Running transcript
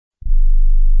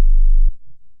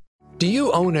Do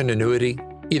you own an annuity,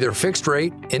 either fixed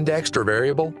rate, indexed, or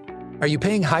variable? Are you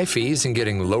paying high fees and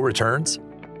getting low returns?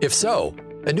 If so,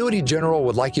 Annuity General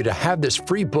would like you to have this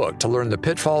free book to learn the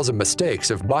pitfalls and mistakes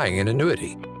of buying an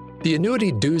annuity. The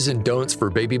Annuity Do's and Don'ts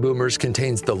for Baby Boomers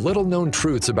contains the little-known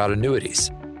truths about annuities,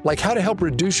 like how to help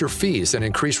reduce your fees and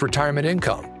increase retirement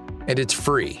income. And it's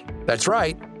free. That's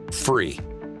right, free.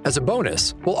 As a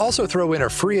bonus, we'll also throw in a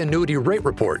free annuity rate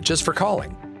report just for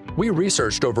calling. We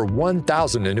researched over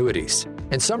 1,000 annuities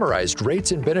and summarized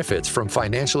rates and benefits from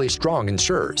financially strong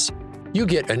insurers. You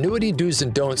get Annuity Do's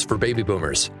and Don'ts for Baby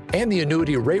Boomers and the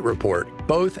Annuity Rate Report,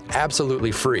 both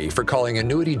absolutely free for calling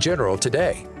Annuity General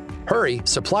today. Hurry,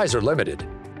 supplies are limited.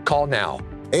 Call now.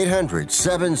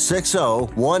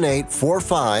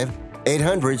 800-760-1845.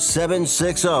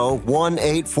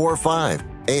 800-760-1845.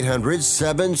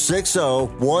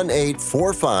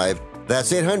 800-760-1845.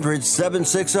 That's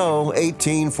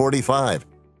 800-760-1845.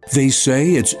 They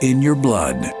say it's in your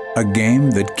blood, a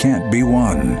game that can't be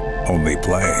won, only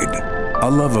played.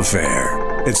 A love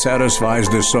affair. It satisfies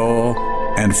the soul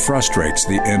and frustrates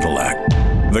the intellect.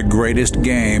 The greatest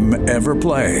game ever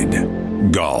played.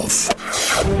 Golf.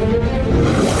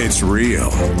 It's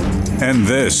real. And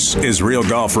this is Real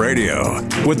Golf Radio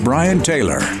with Brian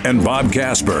Taylor and Bob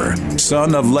Casper,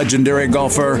 son of legendary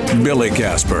golfer Billy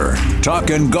Casper.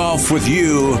 Talking golf with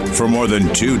you for more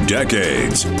than 2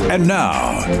 decades. And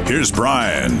now, here's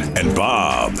Brian and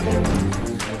Bob.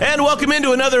 And welcome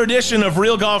into another edition of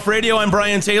Real Golf Radio. I'm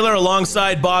Brian Taylor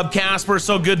alongside Bob Casper.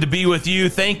 So good to be with you.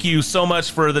 Thank you so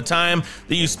much for the time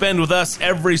that you spend with us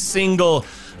every single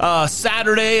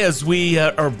Saturday as we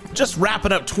are just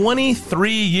wrapping up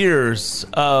 23 years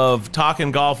of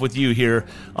talking golf with you here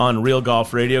on Real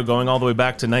Golf Radio, going all the way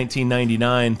back to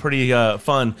 1999. Pretty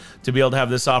fun to be able to have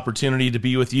this opportunity to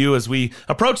be with you as we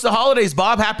approach the holidays.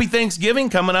 Bob, happy Thanksgiving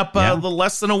coming up a little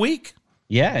less than a week.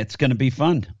 Yeah, it's going to be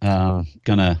fun.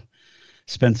 Gonna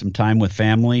spend some time with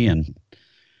family and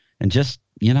just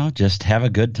have a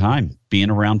good time being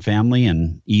around family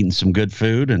and eating some good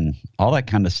food and all that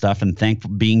kind of stuff, and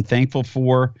being thankful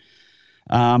for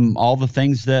all the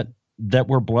things that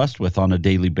we're blessed with on a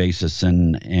daily basis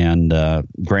and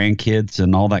grandkids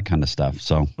and all that kind of stuff.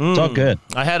 So it's all good.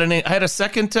 I had a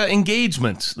second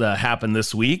engagement that happened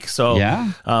this week. So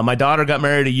my daughter got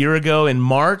married a year ago in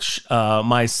March.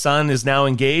 My son is now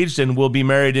engaged and will be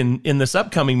married in this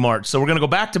upcoming March. So we're going to go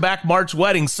back-to-back March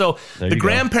weddings. So the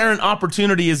grandparent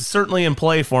opportunity is certainly in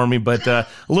play for me, but a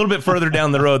little bit further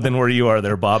down the road than where you are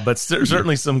there, Bob. But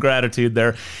certainly some gratitude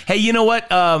there. Hey, you know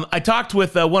what? I talked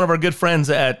with one of our good friends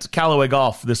at Callaway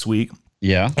Golf this week.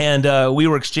 Yeah. And we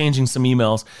were exchanging some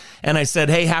emails, and I said,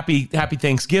 hey, happy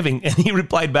Thanksgiving. And he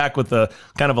replied back with a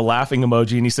kind of a laughing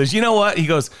emoji. And he says, you know what? He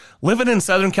goes, living in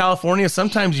Southern California,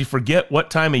 sometimes you forget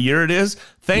what time of year it is.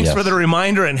 Thanks for the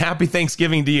reminder, and happy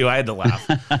Thanksgiving to you. I had to laugh.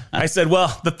 I said,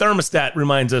 well, the thermostat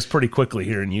reminds us pretty quickly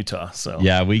here in Utah. So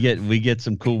yeah, we get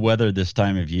some cool weather this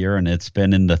time of year, and it's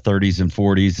been in the 30s and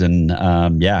 40s. And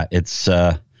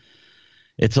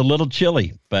it's a little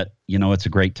chilly, but it's a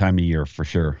great time of year for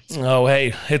sure. Oh,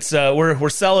 hey, it's we're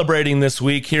celebrating this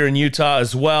week here in Utah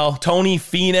as well. Tony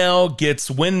Finau gets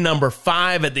win number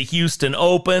 5 at the Houston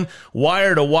Open,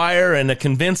 wire to wire in a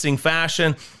convincing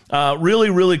fashion. Really,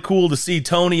 really cool to see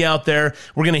Tony out there.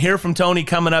 We're going to hear from Tony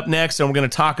coming up next, and we're going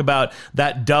to talk about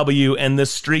that W and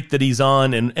this streak that he's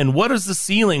on, and what is the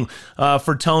ceiling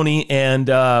for Tony, and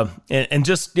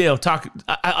just talk.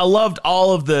 I loved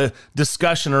all of the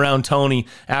discussion around Tony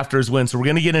after his win, so we're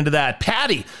going to get into that.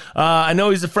 Patty, I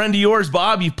know he's a friend of yours,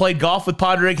 Bob. You've played golf with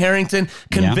Padraig Harrington.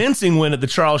 Convincing win at the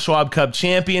Charles Schwab Cup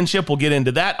Championship. We'll get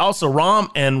into that. Also, Rahm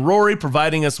and Rory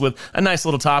providing us with a nice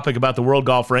little topic about the World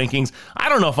Golf Rankings. I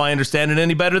don't know if I understand it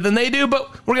any better than they do, but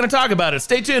we're going to talk about it.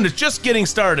 Stay tuned. It's just getting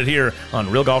started here on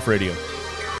Real Golf Radio.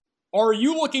 Are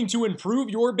you looking to improve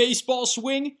your baseball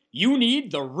swing? You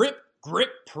need the Rip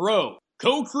Grip Pro.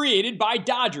 Co-created by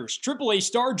Dodgers AAA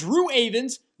star Drew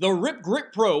Avans, the Rip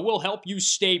Grip Pro will help you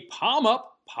stay palm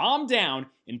up, palm down,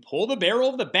 and pull the barrel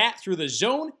of the bat through the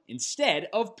zone instead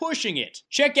of pushing it.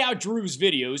 Check out Drew's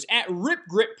videos at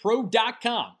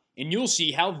ripgrippro.com. and you'll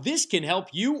see how this can help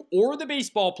you or the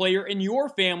baseball player in your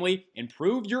family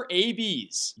improve your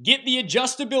ABs. Get the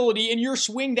adjustability in your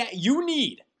swing that you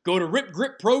need. Go to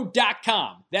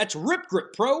ripgrippro.com. That's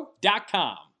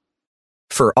ripgrippro.com.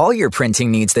 For all your printing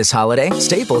needs this holiday,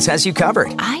 Staples has you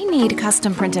covered. I need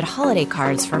custom printed holiday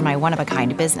cards for my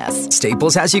one-of-a-kind business.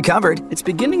 Staples has you covered. It's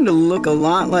beginning to look a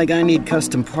lot like I need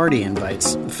custom party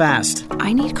invites. Fast.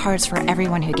 I need cards for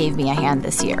everyone who gave me a hand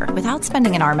this year without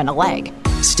spending an arm and a leg.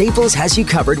 Staples has you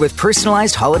covered with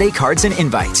personalized holiday cards and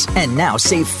invites. And now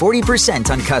save 40%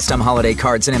 on custom holiday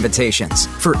cards and invitations.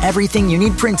 For everything you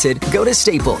need printed, go to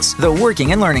Staples, the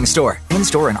working and learning store.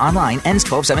 In-store and online, ends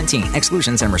 12/17.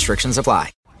 Exclusions and restrictions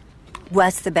apply.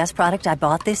 What's the best product I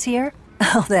bought this year?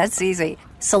 Oh, that's easy.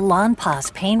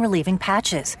 Salonpas pain-relieving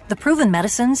patches. The proven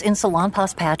medicines in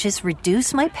Salonpas patches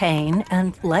reduce my pain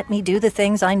and let me do the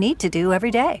things I need to do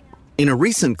every day. In a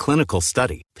recent clinical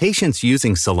study, patients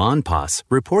using Salonpas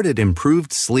reported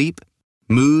improved sleep,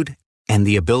 mood, and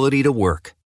the ability to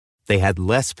work. They had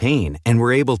less pain and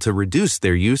were able to reduce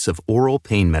their use of oral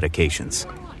pain medications.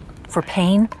 For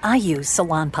pain, I use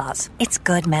Salonpas. It's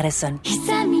good medicine.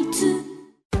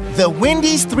 The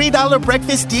Wendy's $3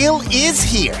 breakfast deal is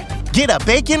here. Get a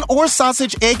bacon or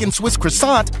sausage, egg, and Swiss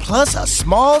croissant, plus a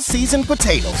small seasoned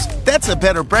potatoes. That's a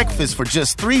better breakfast for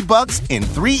just $3 in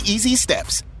 3 easy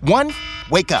steps. 1,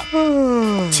 wake up.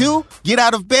 2, get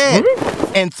out of bed.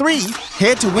 And 3,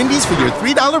 head to Wendy's for your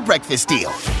 $3 breakfast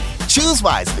deal. Choose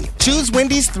wisely. Choose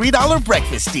Wendy's $3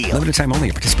 breakfast deal. Limited time only.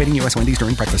 Participating U.S. Wendy's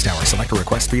during breakfast hours. Select a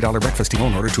request $3 breakfast deal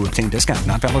in order to obtain discount.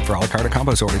 Not valid for a la carte or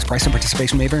combos orders. Price and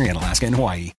participation may vary in Alaska and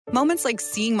Hawaii. Moments like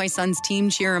seeing my son's team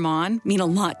cheer him on mean a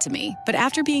lot to me. But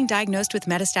after being diagnosed with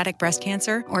metastatic breast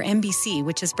cancer, or MBC,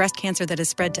 which is breast cancer that has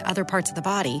spread to other parts of the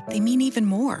body, they mean even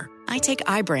more. I take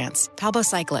Ibrance,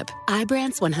 palbociclib.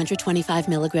 Ibrance 125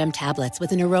 milligram tablets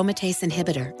with an aromatase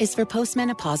inhibitor is for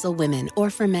postmenopausal women or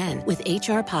for men with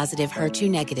HR-positive,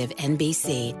 HER2-negative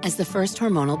MBC as the first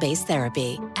hormonal-based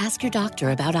therapy. Ask your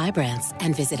doctor about Ibrance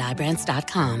and visit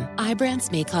Ibrance.com.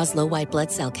 Ibrance may cause low white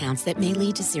blood cell counts that may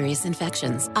lead to serious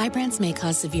infections. Ibrance may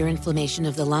cause severe inflammation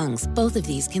of the lungs. Both of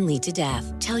these can lead to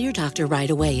death. Tell your doctor right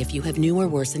away if you have new or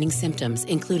worsening symptoms,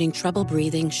 including trouble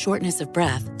breathing, shortness of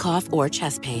breath, cough, or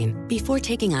chest pain. Before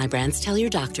taking Ibrance, tell your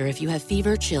doctor if you have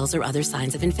fever, chills, or other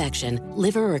signs of infection,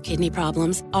 liver or kidney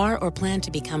problems, are or plan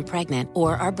to become pregnant,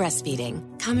 or are breastfeeding.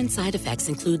 Common side effects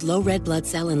include low red blood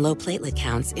cell and low platelet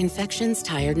counts, infections,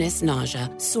 tiredness,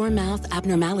 nausea, sore mouth,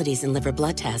 abnormalities in liver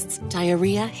blood tests,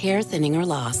 diarrhea, hair thinning or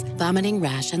loss, vomiting,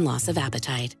 rash, and loss of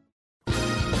appetite.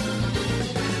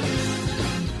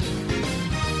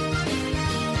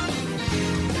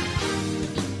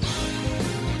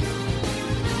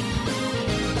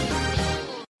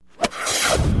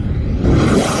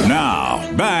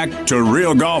 Now, back to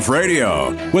Real Golf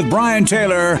Radio with Brian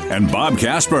Taylor and Bob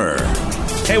Casper.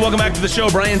 Hey, welcome back to the show.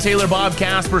 Brian Taylor, Bob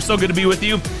Casper. So good to be with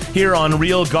you here on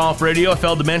Real Golf Radio. I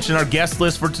failed to mention our guest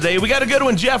list for today. We got a good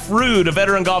one, Jeff Rude, a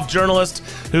veteran golf journalist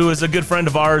who is a good friend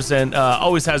of ours and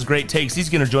always has great takes. He's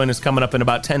going to join us coming up in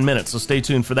about 10 minutes, so stay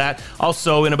tuned for that.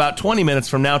 Also, in about 20 minutes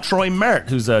from now, Troy Merritt,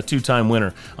 who's a two-time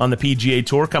winner on the PGA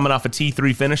Tour, coming off a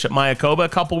T3 finish at Mayakoba a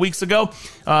couple weeks ago,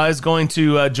 is going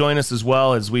to join us as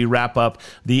well as we wrap up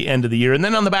the end of the year. And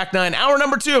then on the back nine, hour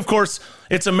number 2, of course,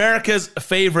 it's America's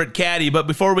favorite caddy. But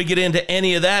before we get into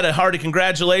any of that, a hearty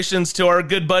congratulations to our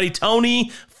good buddy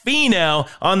Tony Finau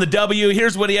on the W.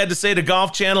 Here's what he had to say to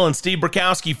Golf Channel and Steve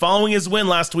Burkowski following his win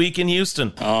last week in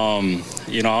Houston.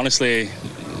 Honestly,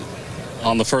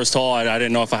 on the first hole, I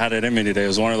didn't know if I had it in me today. It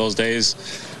was one of those days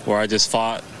where I just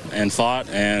fought,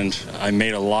 and I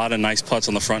made a lot of nice putts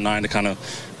on the front nine to kind of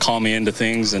calm me into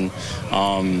things. And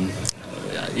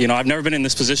I've never been in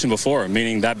this position before,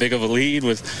 meaning that big of a lead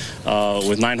with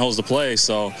 9 holes to play.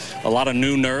 So a lot of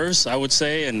new nerves, I would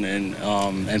say,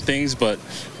 and things. But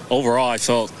overall, I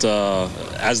felt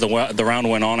as the round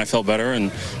went on, I felt better,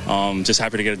 and just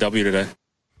happy to get a W today.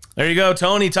 There you go,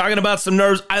 Tony, talking about some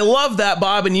nerves. I love that,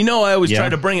 Bob, and I always try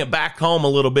to bring it back home a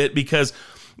little bit because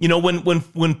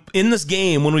when in this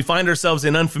game, when we find ourselves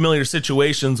in unfamiliar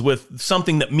situations with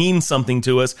something that means something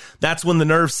to us, that's when the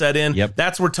nerves set in. Yep.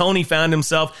 That's where Tony found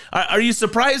himself. Are you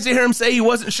surprised to hear him say he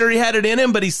wasn't sure he had it in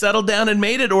him, but he settled down and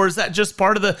made it, or is that just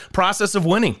part of the process of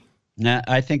winning? Nah,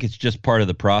 I think it's just part of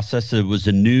the process. It was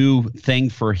a new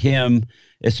thing for him,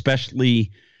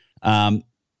 especially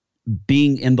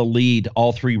being in the lead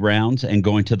all 3 rounds and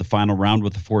going to the final round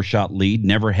with a 4-shot lead,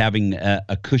 never having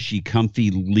a cushy, comfy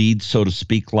lead, so to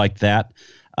speak, like that.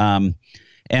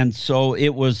 And so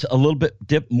it was a little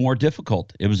bit more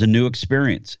difficult. It was a new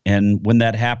experience. And when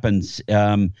that happens,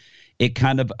 it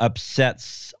kind of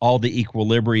upsets all the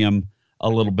equilibrium a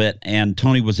little bit. And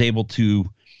Tony was able to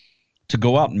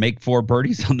go out and make 4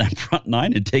 birdies on that front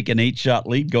 9 and take an 8-shot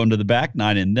lead going to the back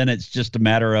 9. And then it's just a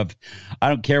matter of, I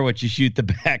don't care what you shoot the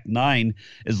back 9,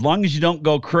 as long as you don't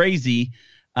go crazy.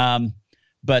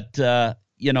 But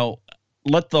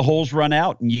let the holes run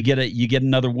out and you get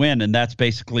another win. And that's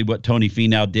basically what Tony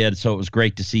Finau did. So it was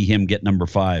great to see him get number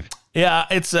 5. Yeah,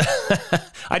 it's.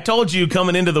 I told you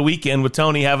coming into the weekend with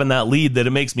Tony having that lead that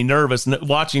it makes me nervous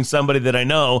watching somebody that I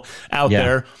know out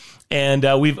there. And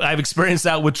I've experienced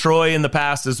that with Troy in the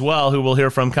past as well, who we'll hear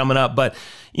from coming up. But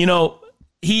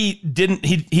he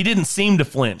didn't seem to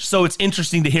flinch. So it's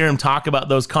interesting to hear him talk about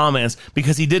those comments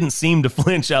because he didn't seem to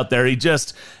flinch out there. He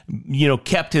just,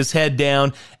 kept his head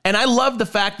down. And I love the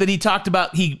fact that he talked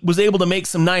about he was able to make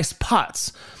some nice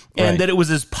putts. And that it was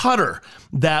his putter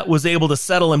that was able to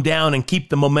settle him down and keep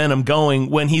the momentum going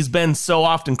when he's been so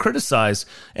often criticized,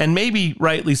 and maybe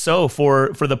rightly so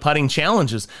for the putting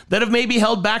challenges that have maybe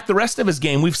held back the rest of his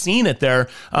game. We've seen it there.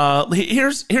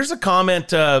 Here's a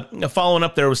comment following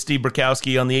up there with Steve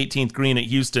Burkowski on the 18th green at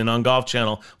Houston on Golf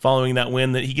Channel following that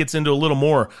win, that he gets into a little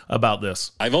more about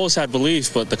this. I've always had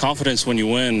belief, but the confidence when you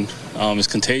win is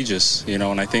contagious,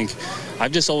 and I think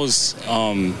I've just always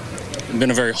been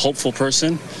a very hopeful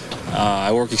person.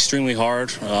 I work extremely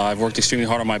hard. I've worked extremely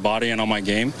hard on my body and on my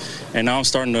game. And now I'm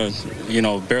starting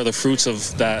to, bear the fruits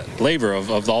of that labor,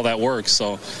 of all that work.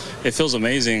 So it feels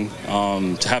amazing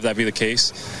to have that be the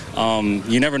case.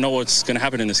 You never know what's going to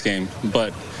happen in this game,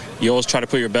 but you always try to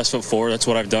put your best foot forward. That's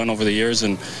what I've done over the years.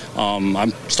 And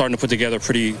I'm starting to put together a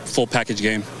pretty full package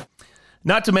game.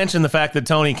 Not to mention the fact that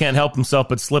Tony can't help himself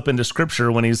but slip into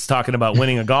scripture when he's talking about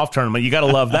winning a golf tournament. You got to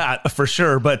love that for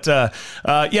sure. But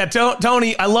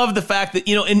Tony, I love the fact that,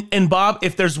 and Bob,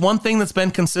 if there's one thing that's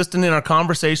been consistent in our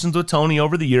conversations with Tony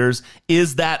over the years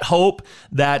is that hope,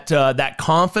 that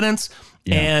confidence,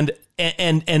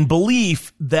 and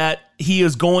belief that he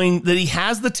is that he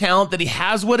has the talent, that he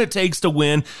has what it takes to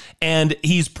win. And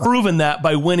he's proven that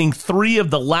by winning 3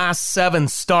 of the last 7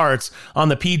 starts on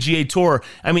the PGA Tour.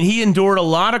 I mean, he endured a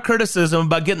lot of criticism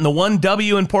about getting the 1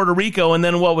 W in Puerto Rico. And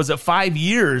then 5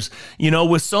 years,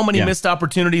 with so many missed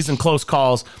opportunities and close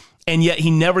calls. And yet he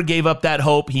never gave up that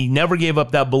hope. He never gave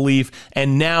up that belief.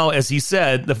 And now, as he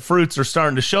said, the fruits are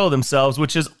starting to show themselves,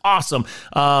 which is awesome.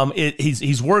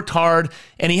 He's worked hard,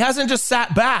 and he hasn't just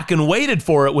sat back and waited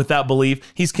for it with that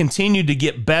belief. He's continued to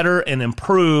get better and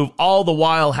improve, all the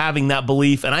while having that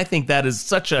belief. And I think that is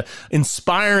such an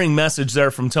inspiring message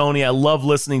there from Tony. I love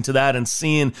listening to that and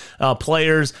seeing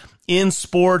players in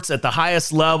sports at the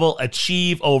highest level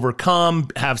achieve, overcome,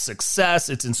 have success.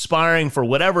 It's inspiring for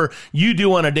whatever you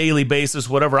do on a daily basis,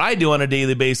 whatever I do on a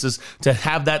daily basis, to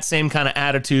have that same kind of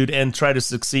attitude and try to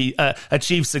succeed,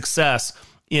 achieve success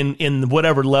in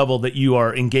whatever level that you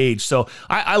are engaged. So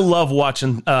I love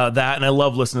watching that, and I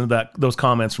love listening to those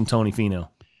comments from Tony Finau.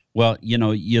 Well,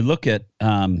 you look at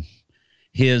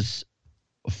his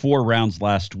 4 rounds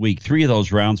last week. 3 of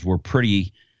those rounds were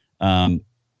pretty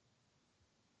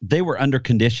they were under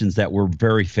conditions that were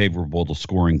very favorable to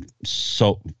scoring,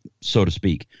 so to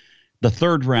speak. The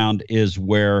 3rd round is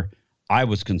where I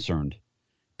was concerned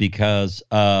because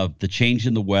of the change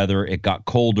in the weather. It got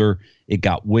colder, it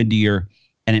got windier,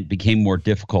 and it became more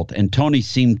difficult. And Tony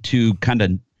seemed to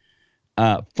kind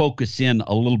of focus in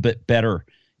a little bit better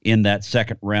in that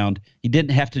 2nd round. He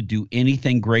didn't have to do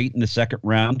anything great in the 2nd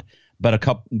round,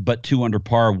 but 2 under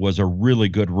par was a really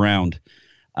good round.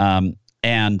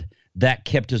 And that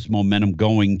kept his momentum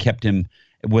going, kept him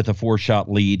with a 4-shot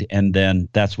lead, and then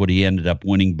that's what he ended up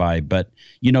winning by. But,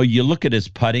 you look at his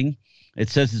putting, it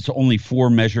says it's only 4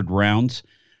 measured rounds.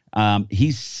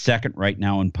 He's 2nd right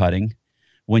now in putting.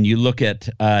 When you look at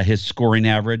his scoring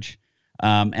average,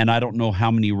 and I don't know how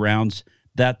many rounds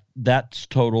that's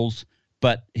totals,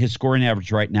 but his scoring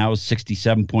average right now is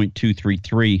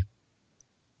 67.233.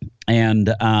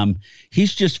 And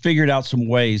he's just figured out some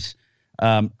ways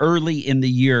early in the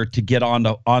year to get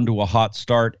onto a hot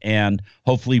start, and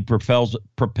hopefully propels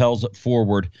it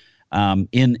forward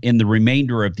in the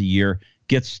remainder of the year.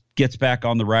 Gets back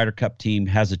on the Ryder Cup team,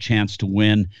 has a chance to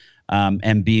win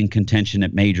and be in contention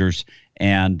at majors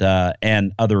and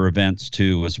other events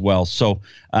too as well. So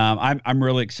I'm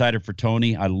really excited for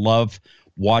Tony. I love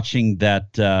watching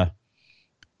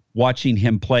watching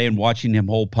him play and watching him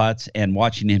hold putts and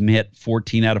watching him hit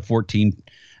 14 out of 14.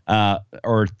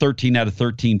 Or 13 out of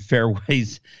 13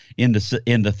 fairways in the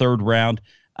 3rd round,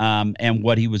 and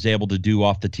what he was able to do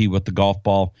off the tee with the golf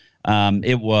ball.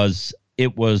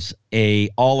 It was a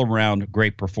all-around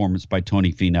great performance by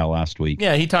Tony Finau last week.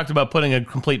 Yeah, he talked about putting a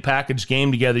complete package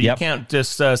game together. You can't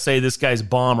just say this guy's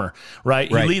bomber,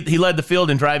 right? He led the field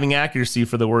in driving accuracy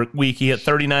for the week. He hit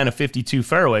 39 of 52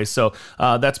 fairways, so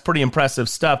that's pretty impressive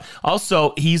stuff.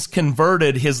 Also, he's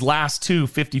converted his last 2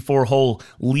 54-hole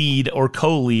lead or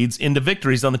co-leads into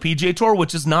victories on the PGA Tour,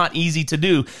 which is not easy to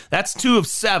do. That's 2 of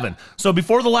 7. So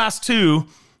before the last 2,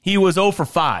 he was 0 for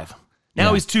 5.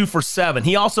 Now he's 2 for 7.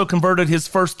 He also converted his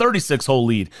first 36-hole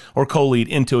lead or co-lead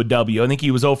into a W. I think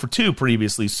he was 0 for 2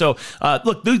 previously. So,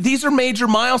 look, these are major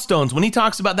milestones. When he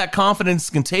talks about that confidence is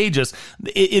contagious,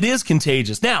 it is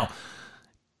contagious. Now,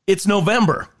 it's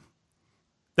November.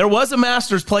 There was a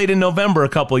Masters played in November a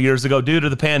couple of years ago due to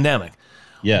the pandemic.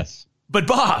 Yes. But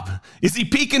Bob, is he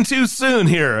peaking too soon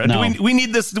here? No. We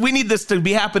need this to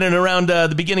be happening around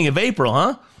the beginning of April,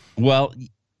 huh? Well,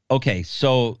 okay,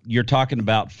 so you're talking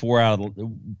about 3 out of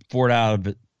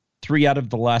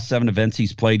the last 7 events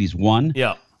he's played, he's won.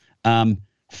 Yeah.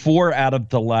 4 out of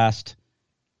the last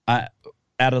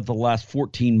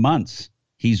 14 months,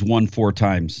 he's won 4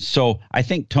 times. So I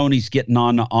think Tony's getting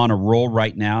on a roll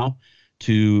right now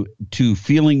to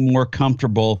feeling more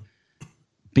comfortable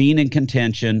being in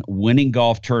contention, winning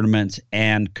golf tournaments,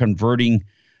 and converting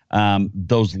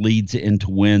those leads into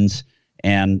wins.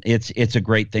 And it's a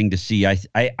great thing to see.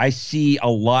 I see a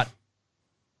lot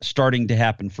starting to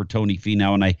happen for Tony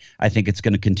Finau, and I think it's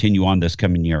going to continue on this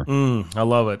coming year. I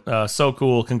love it. So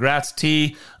cool. Congrats,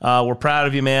 T. We're proud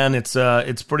of you, man.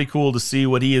 It's pretty cool to see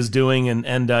what he is doing.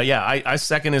 And I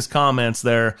second his comments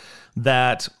there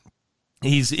that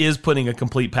he is putting a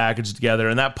complete package together.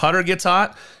 And that putter gets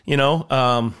hot,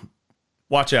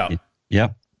 watch out. Yeah.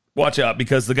 Watch out,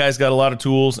 because the guy's got a lot of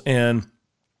tools. And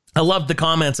I loved the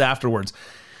comments afterwards.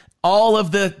 All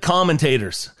of the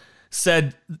commentators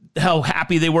said how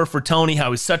happy they were for Tony, how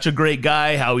he's such a great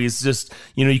guy, how he's just,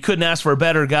 you couldn't ask for a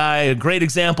better guy, a great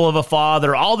example of a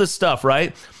father, all this stuff,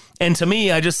 right? And to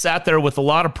me, I just sat there with a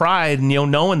lot of pride and,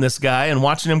 knowing this guy and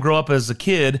watching him grow up as a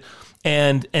kid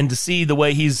and to see the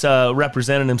way he's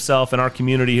representing himself in our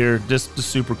community here, just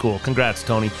super cool. Congrats,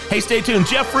 Tony. Hey, stay tuned.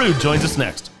 Jeff Rude joins us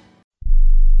next.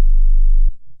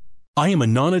 I am a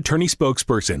non-attorney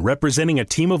spokesperson representing a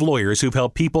team of lawyers who've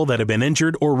helped people that have been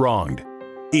injured or wronged.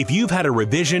 If you've had a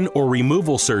revision or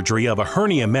removal surgery of a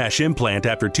hernia mesh implant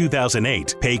after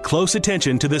 2008, pay close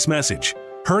attention to this message.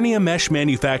 Hernia mesh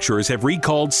manufacturers have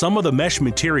recalled some of the mesh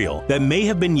material that may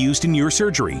have been used in your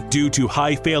surgery due to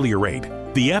high failure rate.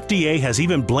 The FDA has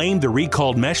even blamed the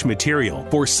recalled mesh material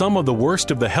for some of the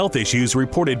worst of the health issues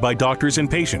reported by doctors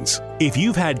and patients. If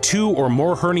you've had 2 or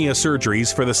more hernia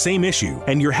surgeries for the same issue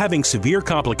and you're having severe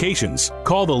complications,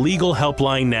 call the legal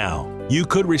helpline now. You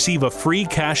could receive a free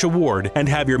cash award and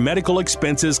have your medical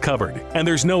expenses covered. And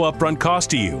there's no upfront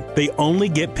cost to you. They only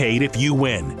get paid if you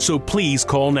win. So please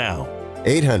call now.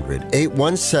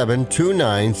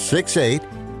 800-817-2968.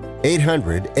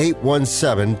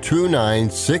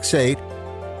 800-817-2968.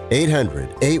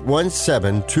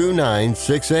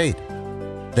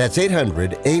 800-817-2968. That's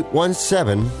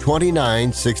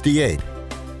 800-817-2968.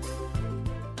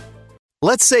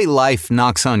 Let's say life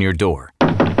knocks on your door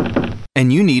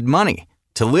and you need money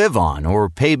to live on or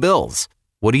pay bills.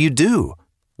 What do?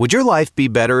 Would your life be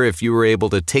better if you were able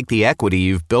to take the equity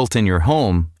you've built in your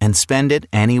home and spend it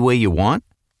any way you want?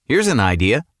 Here's an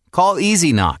idea. Call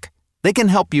Easy Knock. They can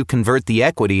help you convert the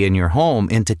equity in your home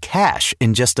into cash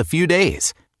in just a few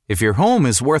days. If your home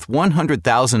is worth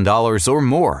 $100,000 or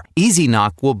more, Easy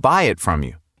Knock will buy it from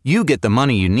you. You get the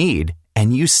money you need,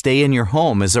 and you stay in your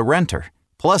home as a renter.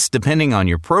 Plus, depending on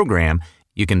your program,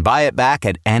 you can buy it back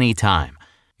at any time.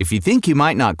 If you think you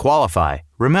might not qualify,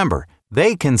 remember,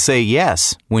 they can say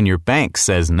yes when your bank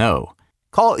says no.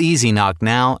 Call Easy Knock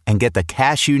now and get the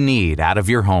cash you need out of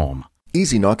your home.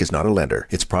 Easy Knock is not a lender.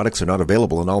 Its products are not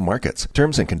available in all markets.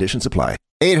 Terms and conditions apply.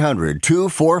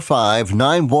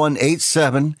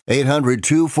 800-245-9187.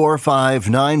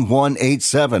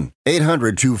 800-245-9187.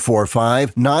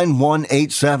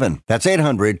 800-245-9187. That's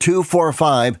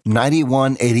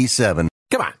 800-245-9187.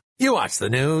 Come on, you watch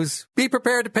the news. Be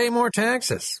prepared to pay more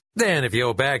taxes. Then if you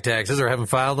owe back taxes or haven't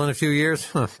filed in a few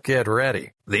years, get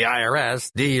ready. The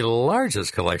IRS, the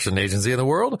largest collection agency in the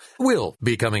world, will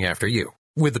be coming after you.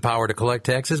 With the power to collect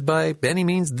taxes by any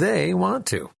means they want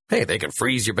to. Hey, they can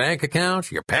freeze your bank account,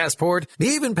 your passport,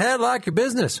 even padlock your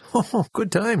business. Oh,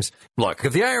 good times. Look,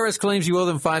 if the IRS claims you owe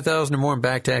them $5,000 or more in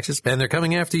back taxes and they're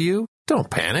coming after you, don't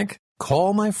panic.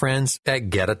 Call my friends at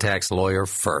Get a Tax Lawyer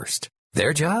first.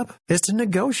 Their job is to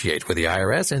negotiate with the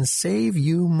IRS and save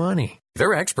you money.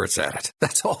 They're experts at it.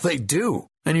 That's all they do.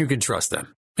 And you can trust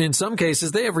them. In some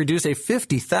cases, they have reduced a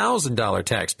 $50,000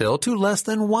 tax bill to less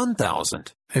than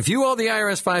 $1,000. If you owe the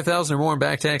IRS $5,000 or more in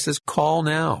back taxes, call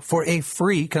now for a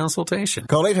free consultation.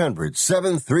 Call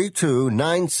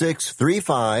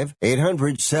 800-732-9635.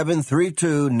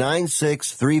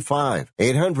 800-732-9635.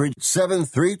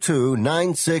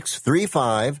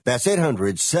 800-732-9635. That's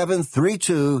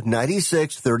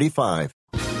 800-732-9635.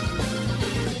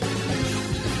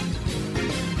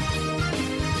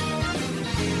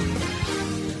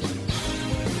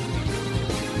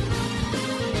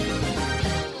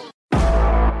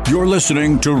 You're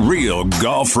listening to Real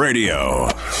Golf Radio.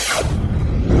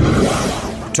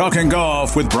 Talking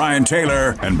golf with Brian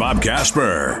Taylor and Bob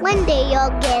Casper. One day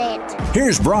you'll get it.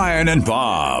 Here's Brian and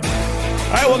Bob.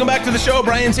 All right, welcome back to the show.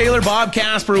 Brian Taylor, Bob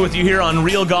Casper with you here on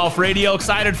Real Golf Radio.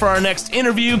 Excited for our next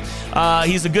interview.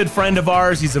 He's a good friend of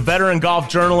ours. He's a veteran golf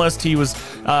journalist. He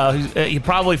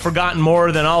probably forgotten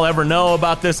more than I'll ever know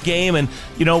about this game, and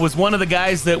was one of the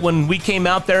guys that when we came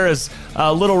out there as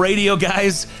little radio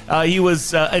guys, he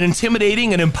was an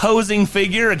intimidating and imposing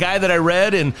figure. A guy that I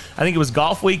read, and I think it was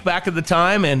Golf Week back at the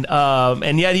time,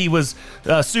 and yet he was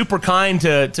super kind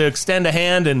to extend a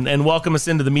hand and welcome us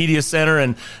into the media center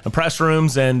and press rooms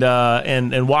and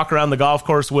walk around the golf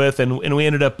course with, and we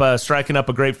ended up striking up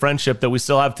a great friendship that we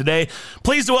still have today.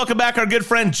 Pleased to welcome back our good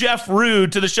friend Jeff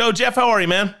Rude to the show. Jeff, how are you,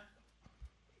 man?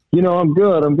 I'm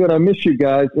good. I miss you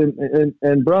guys.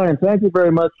 And Brian, thank you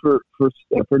very much for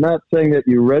not saying that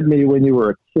you read me when you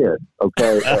were a kid.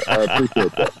 Okay. I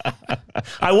appreciate that.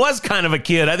 I was kind of a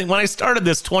kid. I think when I started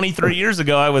this 23 years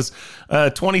ago, I was a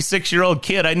 26-year-old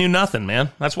kid. I knew nothing, man.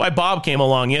 That's why Bob came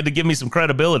along. He had to give me some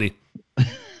credibility.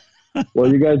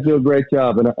 Well, you guys do a great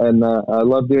job, and I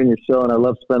love doing your show, and I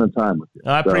love spending time with you.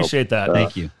 I appreciate that.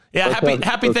 Thank you. Yeah,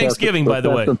 happy Thanksgiving, by the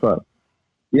way.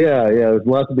 Yeah, there's a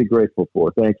lot to be grateful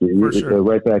for. Thank you. For sure.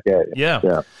 Right back at you.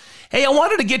 Yeah. Hey, I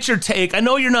wanted to get your take. I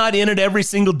know you're not in it every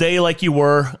single day like you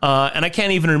were, and I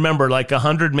can't even remember, like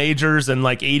 100 majors and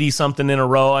like 80-something in a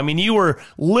row. I mean, you were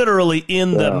literally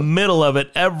in the middle of it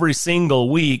every single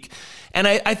week. And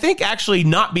I think actually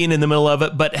not being in the middle of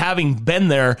it, but having been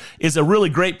there is a really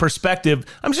great perspective.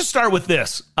 I'm just start with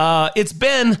this. It's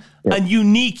been a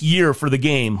unique year for the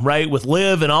game, right? With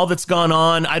LIV and all that's gone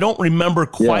on. I don't remember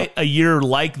quite a year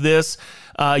like this.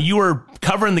 You were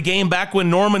covering the game back when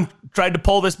Norman tried to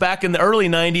pull this back in the early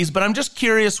 90s, but I'm just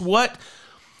curious,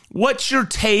 what's your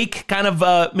take, kind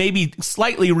of maybe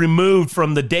slightly removed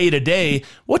from the day-to-day,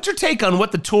 what's your take on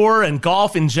what the tour and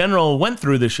golf in general went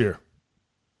through this year?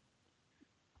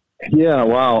 Yeah,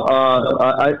 wow.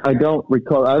 I don't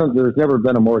recall. There's never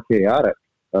been a more chaotic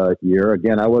year.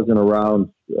 Again, I wasn't around.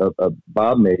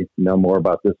 Bob may know more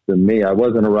about this than me. I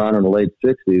wasn't around in the late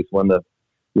 '60s when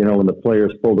the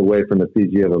players pulled away from the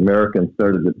PGA of America and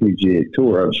started the PGA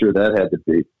Tour. I'm sure that had to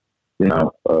be,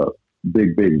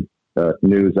 big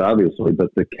news, obviously. But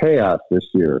the chaos this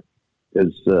year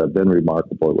has been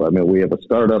remarkable. I mean, we have a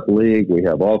startup league. We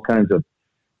have all kinds of,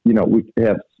 we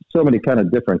have so many kind of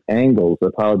different angles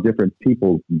of how different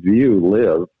people view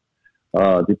LIV.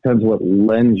 Depends what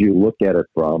lens you look at it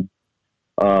from.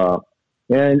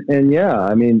 And yeah,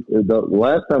 I mean, the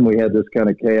last time we had this kind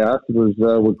of chaos was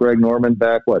with Greg Norman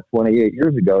back, 28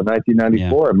 years ago, 1994.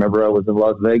 Yeah. I remember I was in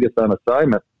Las Vegas on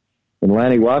assignment, and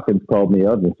Lanny Watkins called me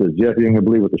up and says, "Jeff, you ain't gonna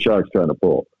believe what the Sharks trying to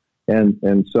pull."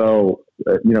 And so,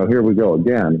 here we go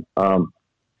again. So,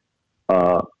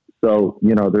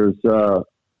 there's,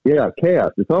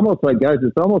 chaos. It's almost like, guys,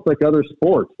 it's almost like other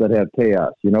sports that have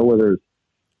chaos, where there's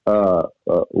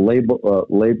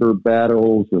labor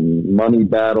battles and money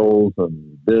battles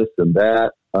and this and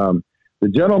that. The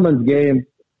gentleman's game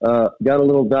got a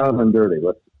little down and dirty.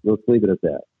 Let's leave it at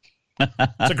that.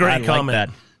 It's a great comment.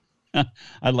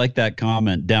 I like that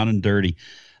comment, down and dirty.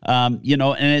 And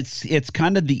it's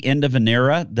kind of the end of an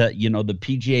era that, the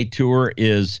PGA Tour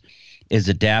is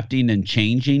adapting and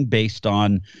changing based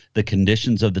on the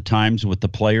conditions of the times with the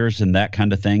players and that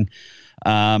kind of thing.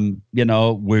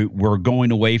 We're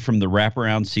going away from the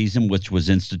wraparound season, which was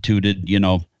instituted,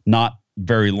 not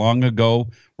very long ago.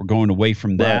 We're going away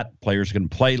from that. Right. Players are going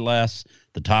to play less.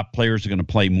 The top players are going to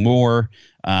play more.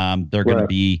 They're going to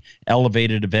be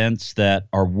elevated events that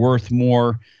are worth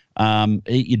more.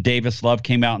 Davis Love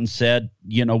came out and said,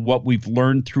 what we've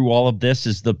learned through all of this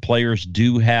is the players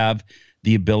do have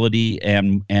the ability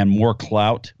and more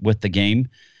clout with the game.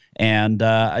 And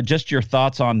just your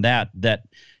thoughts on that, the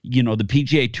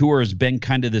PGA Tour has been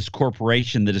kind of this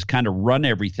corporation that has kind of run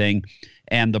everything,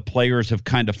 and the players have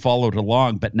kind of followed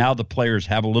along. But now the players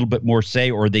have a little bit more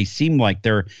say, or they seem like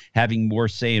they're having more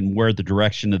say in where the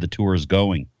direction of the tour is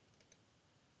going.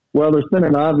 Well, there's been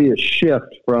an obvious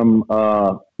shift from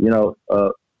a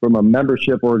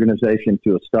membership organization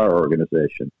to a star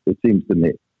organization, it seems to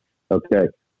me. Okay.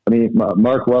 I mean,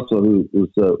 Mark Russell, who's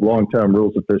a long-time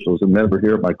rules official, is a member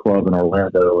here at my club in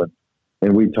Orlando,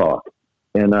 and we talk.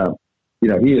 And, he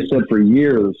has said for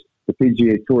years the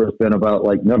PGA Tour has been about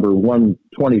like number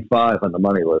 125 on the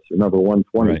money list, or number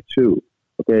 122. Right.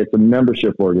 Okay, it's a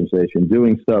membership organization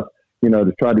doing stuff,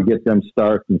 to try to get them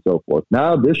starts and so forth.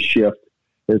 Now this shift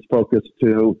is focused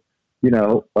to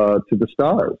the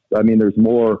stars. I mean, there's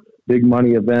more big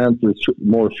money events, there's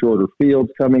more shorter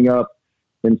fields coming up,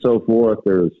 and so forth.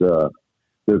 There's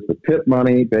there's the pit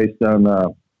money based on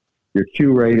your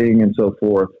Q rating and so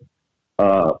forth.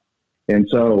 And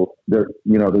so they're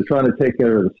trying to take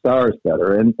care of the stars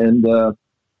better. And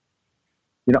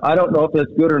I don't know if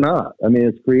that's good or not. I mean,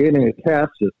 it's creating a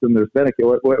caste system. There's benefit.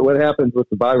 What happens with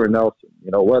the Byron Nelson?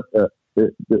 The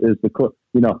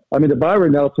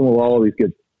Byron Nelson will always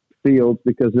get fields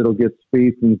because it'll get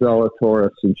Spieth and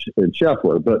Zalatoris and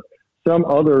Scheffler. But some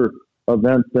other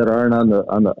events that aren't on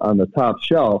the top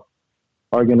shelf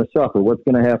are going to suffer. What's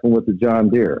going to happen with the John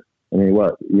Deere? I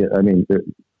mean,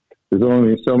 there's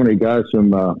only so many guys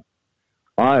from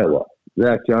Iowa,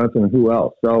 Zach Johnson, and who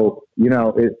else? So,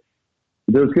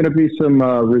 there's going to be some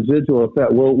residual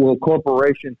effect. Will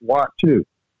corporations want to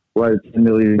write a $10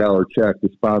 million check to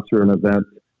sponsor an event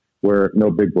where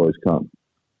no big boys come?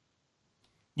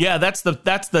 Yeah, that's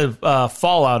the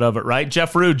fallout of it, right?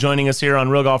 Jeff Rude joining us here on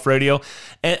Real Golf Radio,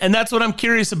 and that's what I'm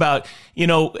curious about.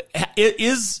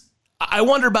 I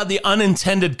wonder about the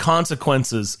unintended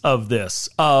consequences of this,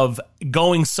 of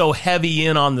going so heavy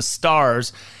in on the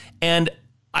stars. And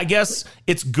I guess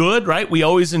it's good, right? We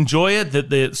always enjoy it.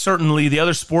 That certainly the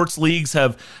other sports leagues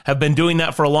have been doing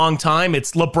that for a long time.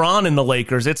 It's LeBron and the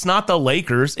Lakers. It's not the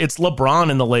Lakers. It's LeBron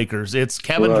and the Lakers. It's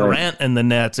Kevin Durant and the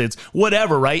Nets. It's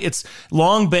whatever, right? It's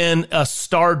long been a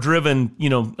star-driven,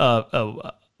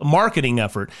 marketing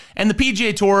effort. And the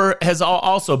PGA Tour has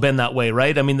also been that way,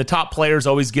 right? I mean, the top players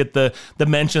always get the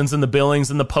mentions and the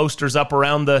billings and the posters up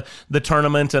around the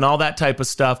tournament and all that type of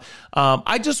stuff.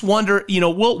 I just wonder,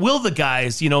 will the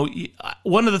guys,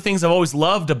 one of the things I've always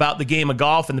loved about the game of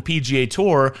golf and the PGA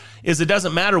Tour is it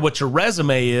doesn't matter what your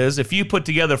resume is. If you put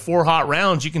together 4 hot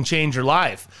rounds, you can change your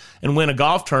life and win a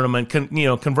golf tournament.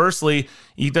 Conversely,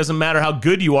 it doesn't matter how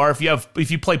good you are.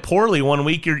 If you play poorly one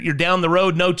week, you're down the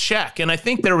road, no check. And I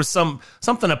think there was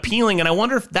something appealing, and I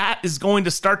wonder if that is going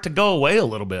to start to go away a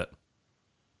little bit.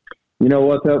 You know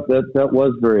what? That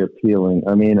was very appealing.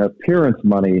 I mean, appearance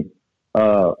money,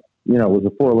 was a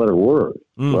 4-letter word,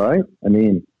 right? I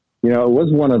mean, it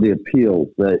was one of the appeals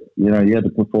that you had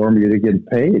to perform, you had to get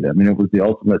paid. I mean, it was the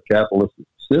ultimate capitalist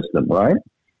system, right?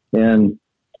 And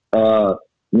LIV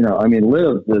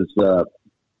is, the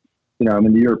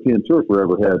European Tour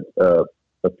forever had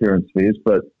appearance fees,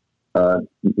 but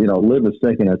LIV is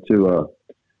taking it to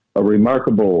a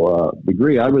remarkable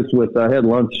degree. I had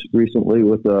lunch recently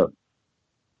with a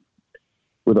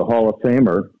Hall of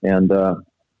Famer, and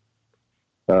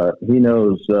he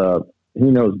knows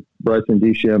Bryson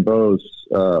DeChambeau's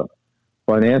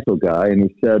financial guy, and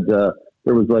he said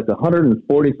there was like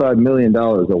 $145 million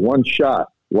of one shot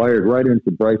wired right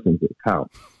into Bryson's account.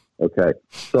 Okay.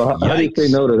 So how do you say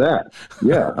no to that?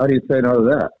 Yeah. How do you say no to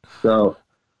that? So,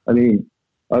 I mean,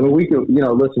 we could,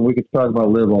 we could talk about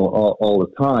LIV all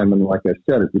the time. And like I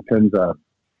said, it depends on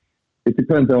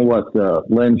what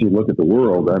lens you look at the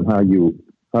world and how you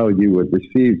would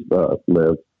receive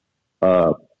LIV.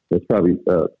 It's probably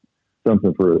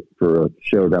something for a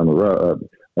show down the road,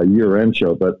 a year-end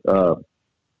show. But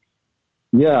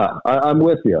I'm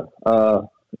with you.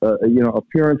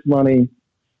 Appearance money.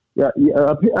 Yeah,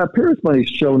 appearance money's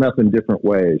shown up in different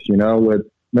ways.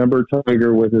 Remember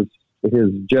Tiger with his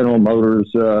General Motors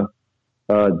deal.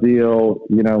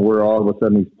 Where all of a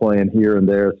sudden he's playing here and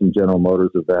there some General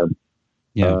Motors events.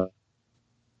 Yeah.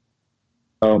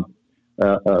 World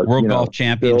Golf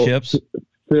Championships.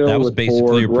 Phil that was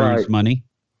basically Ford, appearance money.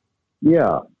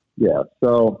 Yeah.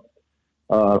 So,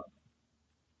 the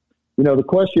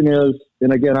question is,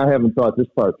 and again, I haven't thought this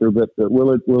part through, but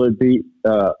will it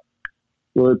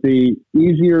be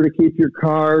easier to keep your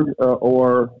card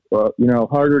or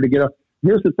harder to get up?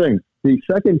 Here's the thing. The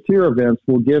second tier events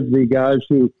will give the guys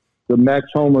the Max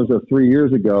Homas of 3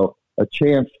 years ago, a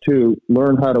chance to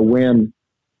learn how to win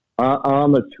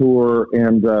on the tour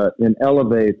and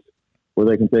elevate where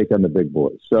they can take on the big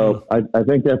boys. So I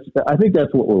think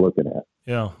that's what we're looking at.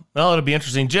 Yeah. Well, it'll be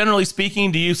interesting. Generally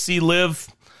speaking, do you see LIV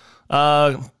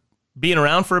being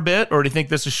around for a bit, or do you think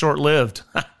this is short-lived?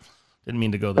 Didn't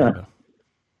mean to go there.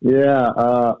 Yeah,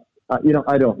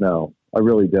 I don't know. I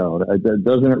really don't.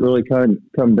 Doesn't it really come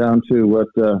down to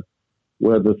whether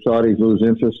the Saudis lose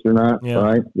interest or not,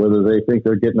 right? Whether they think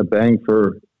they're getting a bang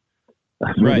for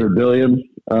their billions.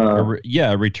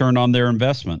 Return on their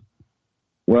investment.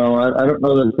 Well, I don't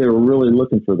know that they were really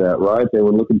looking for that, right? They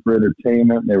were looking for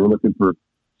entertainment. They were looking for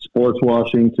sports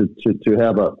washing to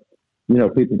have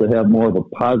people to have more of a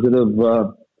positive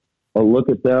a look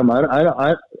at them.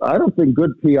 I don't think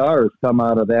good PR has come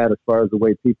out of that as far as the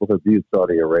way people have viewed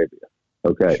Saudi Arabia.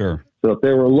 Okay. Sure. So if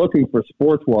they were looking for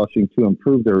sports washing to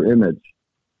improve their image,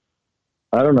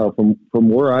 I don't know, from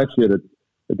where I sit, it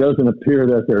doesn't appear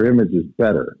that their image is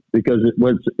better because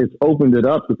it's opened it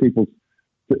up to people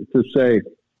to say,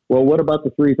 well, what about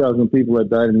the 3,000 people that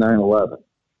died in 9/11?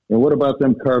 And what about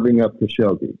them carving up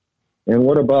Khashoggi? And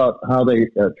what about how they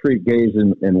treat gays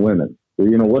and women?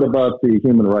 What about the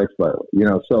human rights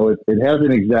violence? So it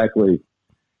hasn't exactly.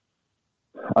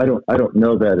 I don't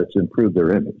know that it's improved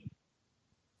their image.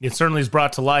 It certainly has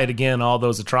brought to light, again, all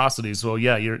those atrocities. Well,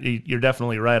 yeah, you're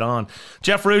definitely right on.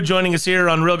 Jeff Rude joining us here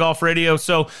on Real Golf Radio.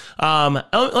 So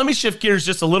let me shift gears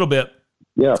just a little bit.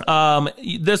 Yeah.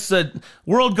 This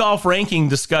World Golf Ranking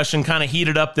discussion kind of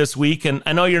heated up this week, and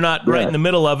I know you're not right in the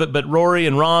middle of it, but Rory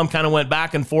and Rahm kind of went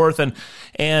back and forth, and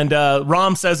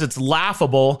Rahm says it's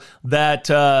laughable that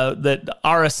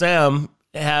RSM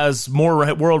has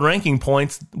more world ranking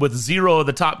points with 0 of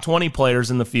the top 20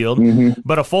 players in the field,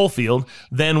 but a full field,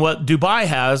 than what Dubai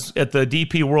has at the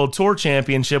DP World Tour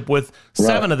Championship with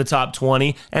 7 of the top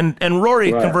 20. And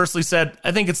Rory conversely said,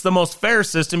 I think it's the most fair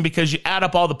system because you add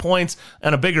up all the points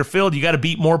on a bigger field, you got to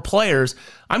beat more players.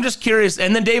 I'm just curious.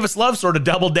 And then Davis Love sort of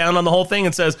doubled down on the whole thing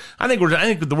and says, I think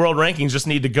the world rankings just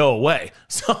need to go away.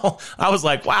 So I was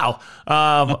like, wow.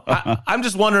 I'm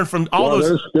just wondering from all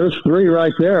those. There's 3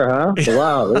 right there, huh?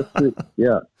 Wow.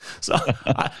 Yeah. So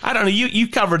I don't know. You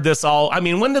covered this all. I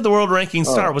mean, when did the world rankings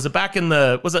start? Was it back in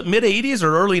was it mid 80s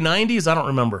or early 90s? I don't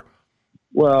remember.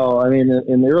 Well, I mean,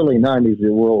 in the early 90s,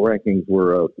 the world rankings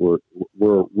were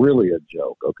really a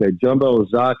joke, okay? Jumbo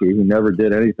Ozaki, who never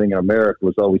did anything in America,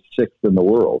 was always 6th in the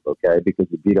world, okay, because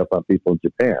he beat up on people in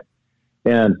Japan.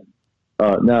 And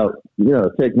now,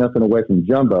 take nothing away from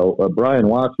Jumbo. Brian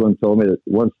Watts once told me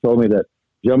that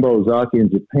Jumbo Ozaki in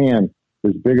Japan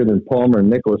is bigger than Palmer and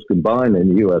Nicklaus combined in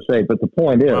the USA. But the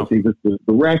point is, the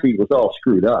ranking was all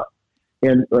screwed up.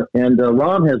 And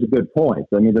Rahm has a good point.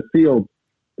 I mean, the field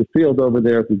over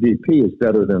there at the DP is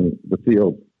better than the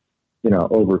field,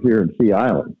 over here in Sea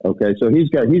Island. Okay, so he's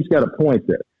got a point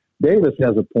there. Davis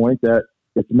has a point that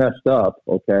it's messed up.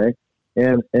 Okay,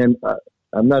 and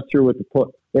I'm not sure what the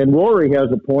point. And Rory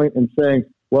has a point in saying,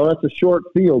 well, that's a short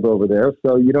field over there,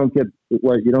 so you don't get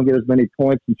as many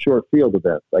points in short field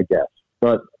events, I guess.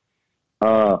 But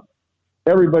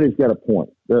everybody's got a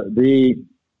point. So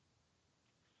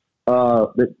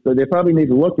they probably need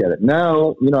to look at it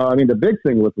now. I mean, the big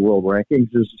thing with the world rankings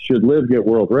is, should Liv get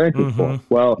world ranking points?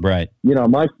 Well, right.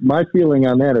 My feeling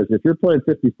on that is, if you're playing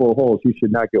 54 holes, you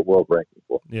should not get world ranking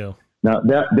points. Yeah. Now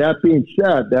that being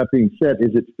said,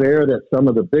 is it fair that some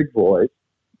of the big boys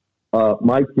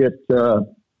might get,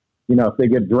 if they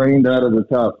get drained out of the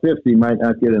top 50, might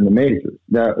not get in the majors?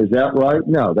 Now, is that right?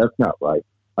 No, that's not right.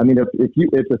 I mean, if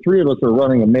the 3 of us are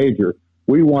running a major,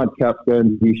 we want Koepka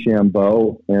and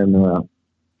DeChambeau and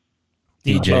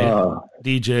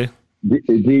DJ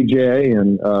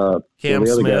and Cam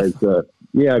the other Smith.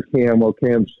 Guys. Cam. Well,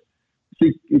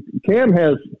 See, Cam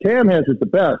has it the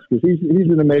best because he's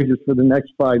in the majors for the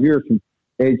next 5 years from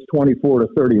age 24 to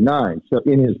 39. So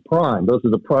in his prime, those are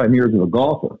the prime years of a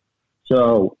golfer.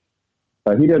 So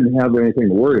he doesn't have anything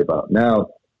to worry about. Now,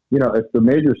 if the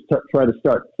majors try to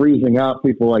start freezing out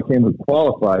people like him who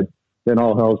qualified, then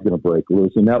all hell's going to break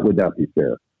loose, and that would not be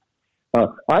fair.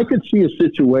 I could see a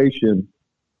situation.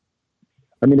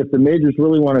 I mean, if the majors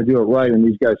really want to do it right, and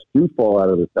these guys do fall out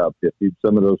of the top 50,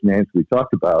 some of those names we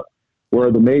talked about,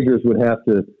 where the majors would have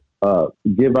to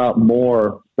give out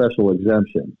more special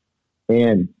exemptions,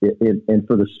 and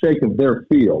for the sake of their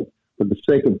field, for the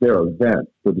sake of their event,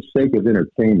 for the sake of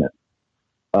entertainment,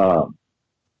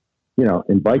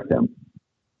 invite them.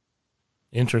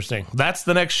 Interesting. That's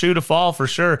the next shoe to fall for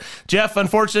sure. Jeff,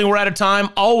 unfortunately, we're out of time.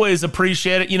 Always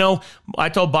appreciate it. I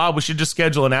told Bob we should just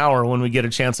schedule an hour when we get a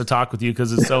chance to talk with you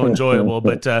because it's so enjoyable.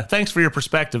 But thanks for your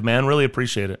perspective, man. Really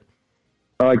appreciate it.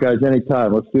 All right, guys,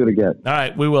 anytime. Let's do it again. All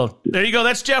right, we will. There you go.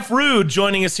 That's Jeff Rude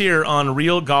joining us here on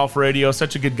Real Golf Radio.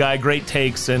 Such a good guy, great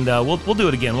takes, and we'll do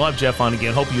it again. We'll have Jeff on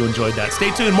again. Hope you enjoyed that.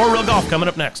 Stay tuned. More Real Golf coming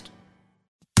up next.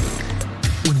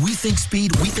 When we think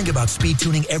speed, we think about speed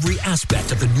tuning every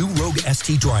aspect of the new Rogue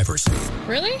ST drivers.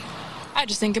 Really? I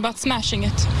just think about smashing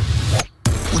it.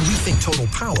 When we think total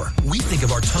power, we think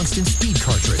of our tungsten speed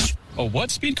cartridge. A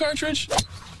what speed cartridge?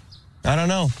 I don't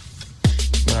know,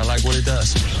 but I like what it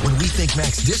does. When we think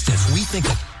max distance, we think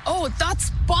of... Oh, that's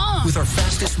bomb! With our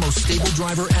fastest, most stable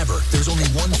driver ever, there's only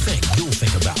one thing you'll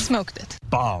think about. Smoked it.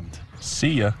 Bombed.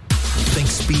 See ya. Think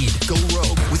speed. Go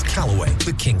Rogue with Callaway,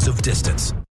 the kings of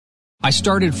distance. I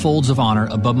started Folds of Honor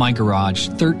above my garage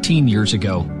 13 years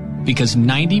ago because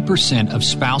 90% of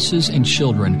spouses and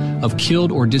children of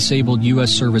killed or disabled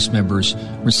U.S. service members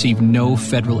receive no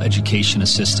federal education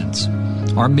assistance.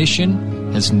 Our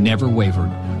mission has never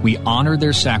wavered. We honor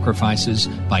their sacrifices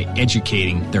by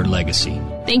educating their legacy.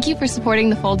 Thank you for supporting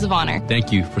the Folds of Honor.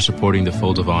 Thank you for supporting the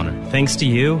Folds of Honor. Thanks to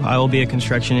you, I will be a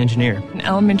construction engineer, an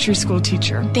elementary school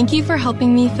teacher. Thank you for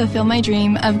helping me fulfill my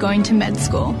dream of going to med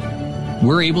school.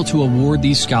 We're able to award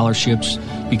these scholarships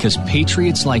because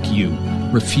patriots like you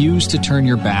refuse to turn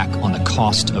your back on the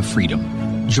cost of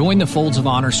freedom. Join the Folds of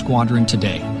Honor Squadron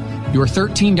today. Your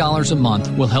 $13 a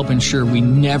month will help ensure we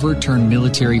never turn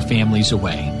military families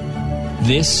away.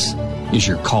 This is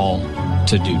your call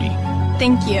to duty.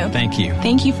 Thank you. Thank you.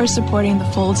 Thank you for supporting the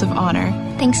Folds of Honor.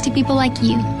 Thanks to people like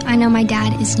you, I know my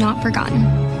dad is not forgotten.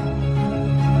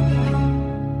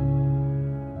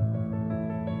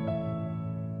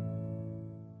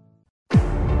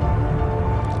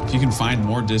 If you can find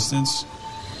more distance,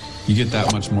 you get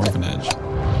that much more of an edge.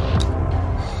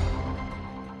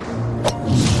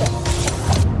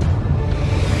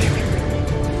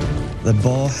 The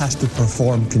ball has to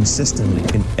perform consistently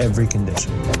in every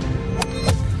condition.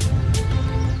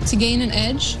 To gain an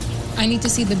edge, I need to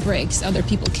see the breaks other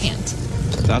people can't.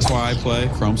 That's why I play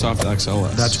ChromeSoft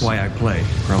XLS. That's why I play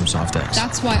ChromeSoft X.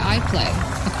 That's why I play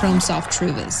a ChromeSoft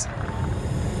TrueViz.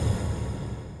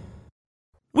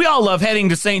 We all love heading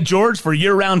to St. George for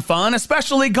year-round fun,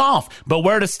 especially golf. But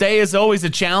where to stay is always a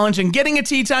challenge, and getting a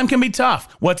tee time can be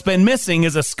tough. What's been missing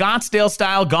is a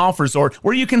Scottsdale-style golf resort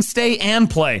where you can stay and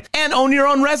play, and own your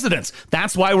own residence.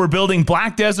 That's why we're building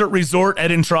Black Desert Resort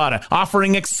at Entrada,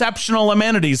 offering exceptional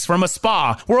amenities from a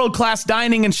spa, world-class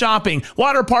dining and shopping,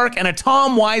 water park, and a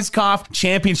Tom Weiskopf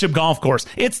championship golf course.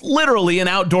 It's literally an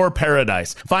outdoor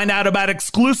paradise. Find out about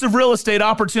exclusive real estate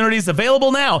opportunities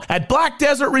available now at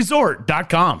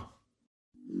blackdesertresort.com.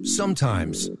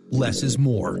 Sometimes less is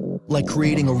more, like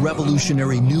creating a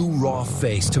revolutionary new raw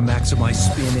face to maximize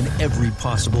spin in every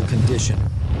possible condition.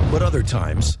 But other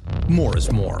times, more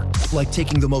is more, like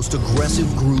taking the most aggressive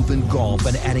groove in golf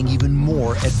and adding even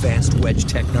more advanced wedge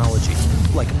technology,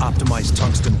 like optimized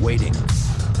tungsten weighting.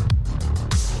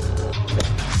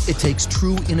 It takes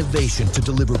true innovation to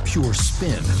deliver pure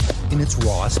spin in its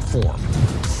rawest form.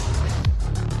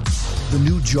 The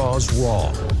new Jaws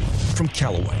Raw from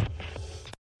Callaway.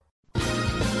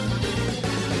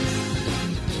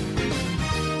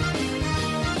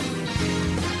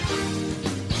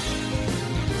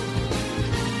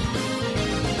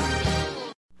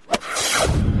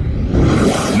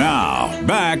 Now,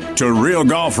 back to Real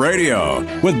Golf Radio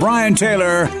with Brian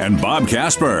Taylor and Bob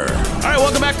Casper. All right,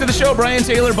 welcome back to the show. Brian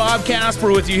Taylor, Bob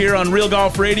Casper with you here on Real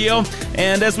Golf Radio.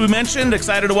 And as we mentioned,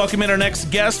 excited to welcome in our next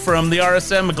guest from the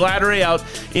RSM McGladrey out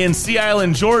in Sea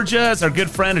Island, Georgia. It's our good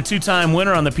friend, a two-time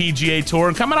winner on the PGA Tour.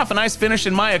 And coming off a nice finish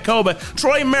in Mayakoba,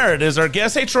 Troy Merritt is our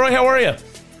guest. Hey, Troy, how are you?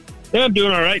 Yeah, I'm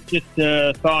doing all right. Just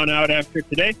thawing out after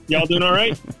today. Y'all doing all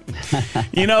right?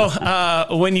 You know,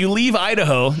 when you leave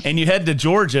Idaho and you head to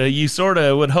Georgia, you sort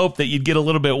of would hope that you'd get a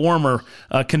little bit warmer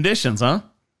conditions, huh?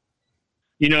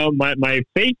 You know, my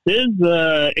face is,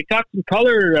 it got some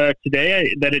color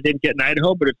today that it didn't get in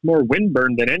Idaho, but it's more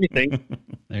windburn than anything.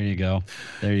 There you go.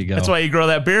 There you go. That's why you grow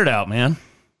that beard out, man.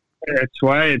 That's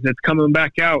why it's coming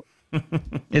back out.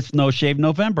 It's No Shave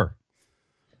November.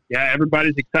 Yeah,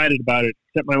 everybody's excited about it,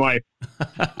 except my wife.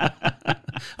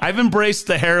 I've embraced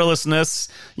the hairlessness.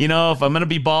 You know, if I'm going to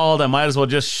be bald, I might as well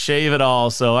just shave it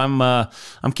all. So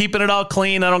I'm keeping it all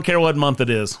clean. I don't care what month it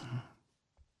is.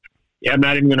 Yeah, I'm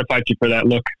not even going to fight you for that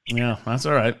look. Yeah, that's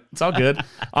all right. It's all good.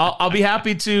 I'll be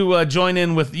happy to join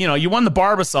in with, you know, you won the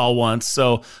Barbasol once.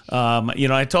 So, you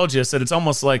know, I told you, I said it's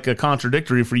almost like a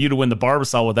contradictory for you to win the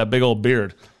Barbasol with that big old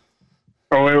beard.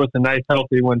 Oh, it was a nice,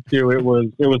 healthy one, too. It was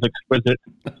exquisite.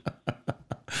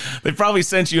 They probably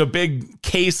sent you a big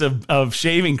case of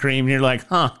shaving cream, and you're like,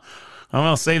 huh, I'm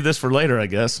going to save this for later, I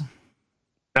guess.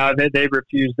 No, they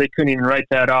refused. They couldn't even write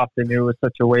that off. They knew it was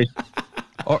such a waste.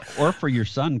 or for your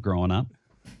son growing up.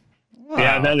 Wow.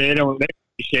 Yeah, they're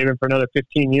shaving for another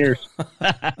 15 years.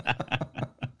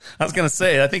 I was going to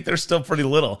say, I think they're still pretty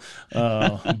little.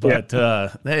 But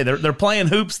hey, they're playing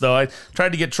hoops, though. I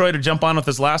tried to get Troy to jump on with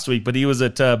us last week, but he was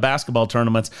at basketball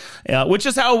tournaments, which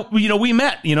is how, you know, we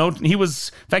met. You know, he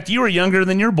was, in fact, you were younger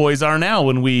than your boys are now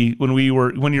when you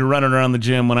were running around the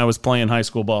gym when I was playing high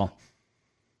school ball.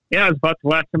 Yeah, it was about the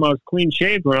last time I was clean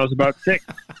shaved when I was about 6.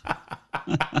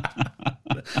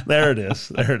 There it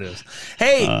is.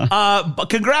 Hey,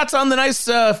 congrats on the nice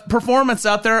performance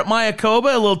out there at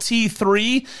Mayakoba, a little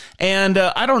T3. And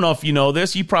I don't know if you know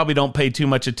this. You probably don't pay too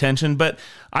much attention, but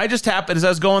I just happened, as I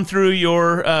was going through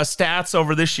your stats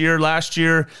over this year, last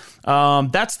year,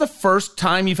 that's the first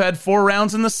time you've had 4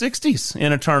 rounds in the 60s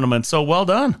in a tournament. So well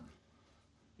done.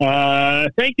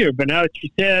 Thank you. But now that you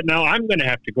said, now I'm going to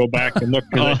have to go back and look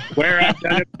because I swear I've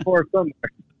done it before somewhere.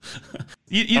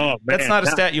 That's not a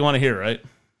stat you want to hear, right?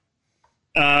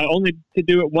 only to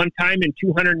do it one time in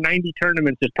 290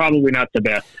 tournaments is probably not the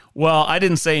best. Well, I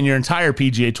didn't say in your entire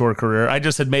PGA Tour career. I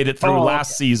just had made it through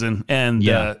last season, and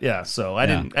so I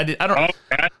don't.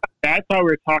 That's how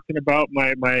we're talking about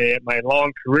my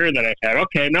long career that I've had.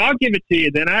 Okay, now I'll give it to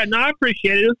you then. I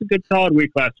appreciate it. It was a good, solid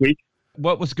week last week.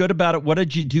 What was good about it? What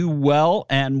did you do well,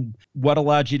 and what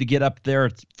allowed you to get up there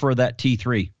for that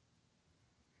T3?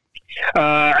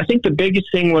 I think the biggest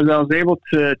thing was I was able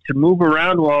to move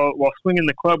around while swinging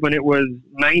the club when it was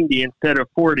 90 instead of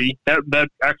 40. That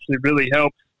actually really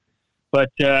helped.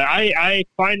 But I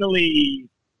finally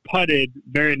putted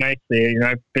very nicely.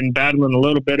 I've been battling a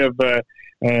little bit of a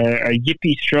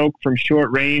yippy stroke from short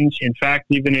range. In fact,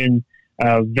 even in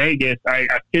Vegas, I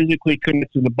physically couldn't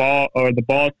get to the ball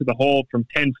to the hole from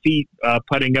 10 feet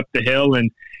putting up the hill, and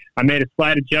I made a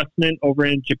slight adjustment over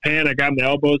in Japan. I got my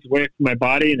elbows away from my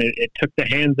body, and it took the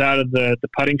hands out of the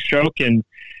putting stroke, and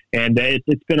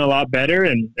it's been a lot better.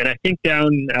 And I think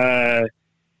down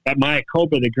at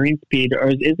Mayakoba, the green speed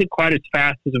isn't quite as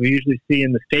fast as we usually see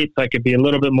in the States. I could be a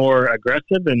little bit more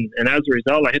aggressive, and as a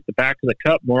result, I hit the back of the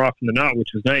cup more often than not, which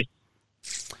was nice.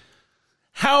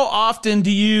 How often do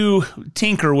you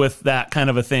tinker with that kind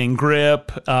of a thing?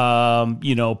 Grip,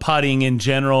 putting in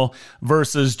general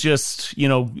versus just,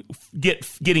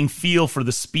 getting feel for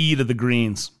the speed of the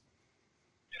greens?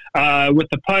 With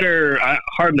the putter, I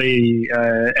hardly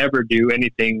ever do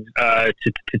anything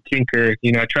to tinker.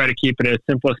 I try to keep it as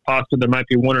simple as possible. There might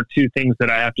be one or two things that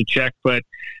I have to check, but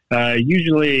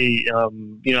usually, I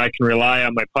can rely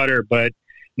on my putter, but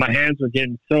my hands were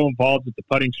getting so involved with the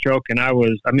putting stroke, and I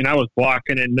was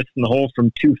blocking and missing the hole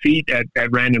from 2 feet at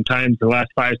random times the last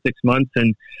 5-6 months.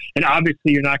 And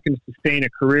obviously you're not going to sustain a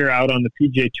career out on the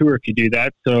PGA Tour if you do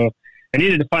that. So I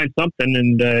needed to find something.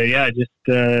 And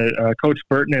Coach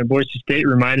Burton at Boise State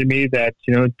reminded me that,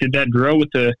 did that drill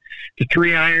with the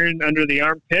 3-iron under the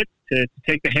armpit to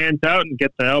take the hands out and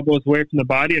get the elbows away from the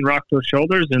body and rock those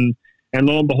shoulders. And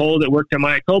lo and behold, it worked at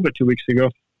Mayakoba 2 weeks ago.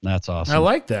 That's awesome. I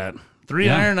like that.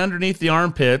 3-iron underneath the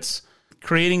armpits,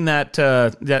 creating that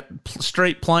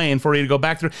straight plane for you to go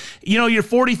back through. You're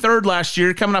 43rd last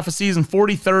year, coming off a season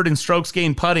 43rd in strokes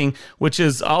gained putting, which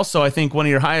is also, I think, one of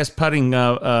your highest putting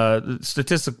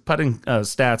stats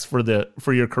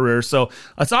for your career. So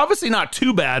it's obviously not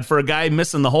too bad for a guy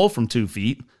missing the hole from 2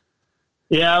 feet.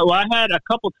 Yeah, well, I had a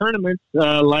couple tournaments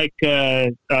like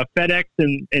FedEx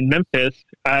in Memphis.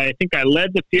 I think I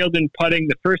led the field in putting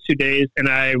the first 2 days, and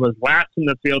I was last in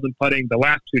the field in putting the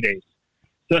last 2 days.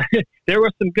 So there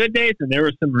were some good days, and there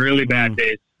were some really bad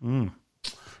days.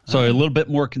 So a little bit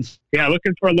more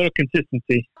looking for a little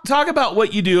consistency. Talk about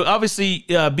what you do. Obviously,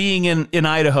 being in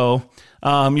Idaho,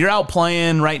 you're out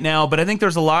playing right now, but I think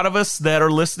there's a lot of us that are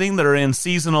listening that are in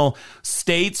seasonal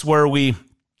states where we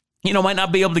might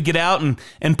not be able to get out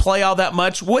and play all that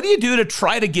much. What do you do to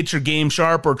try to get your game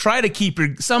sharp or try to keep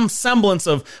some semblance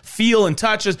of feel and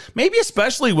touches, maybe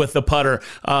especially with the putter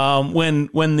when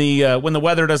the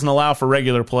weather doesn't allow for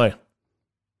regular play?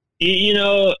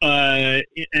 And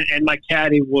my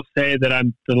caddy will say that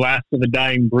I'm the last of a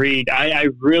dying breed. I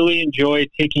really enjoy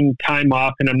taking time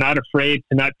off, and I'm not afraid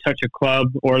to not touch a club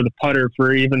or the putter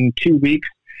for even 2 weeks.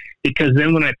 Because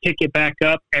then when I pick it back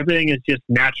up, everything is just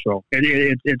natural. It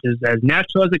is as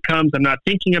natural as it comes. I'm not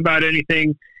thinking about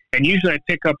anything. And usually I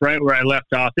pick up right where I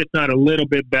left off, if not a little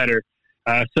bit better.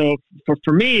 So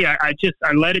for me, I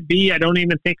let it be. I don't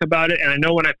even think about it. And I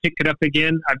know when I pick it up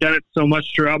again, I've done it so much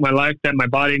throughout my life that my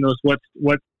body knows what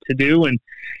to do. And,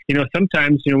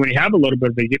 sometimes, when you have a little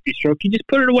bit of a yippy stroke, you just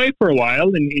put it away for a while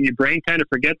and your brain kind of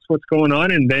forgets what's going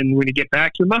on. And then when you get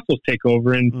back, your muscles take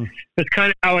over. And that's kind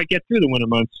of how I get through the winter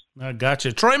months.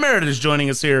 Gotcha. Troy Merritt is joining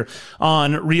us here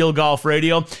on Real Golf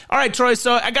Radio. All right, Troy,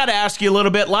 so I got to ask you a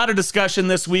little bit. A lot of discussion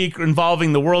this week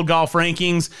involving the World Golf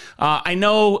Rankings. I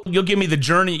know you'll give me the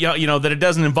journey, that it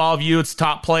doesn't involve you. It's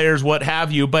top players, what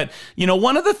have you. But,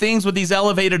 one of the things with these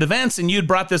elevated events, and you'd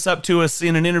brought this up to us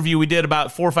in an interview we did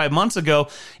about 4 or 5 months ago,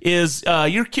 is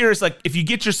you're curious, like, if you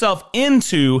get yourself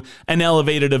into an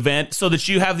elevated event so that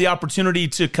you have the opportunity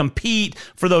to compete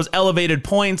for those elevated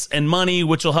points and money,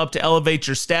 which will help to elevate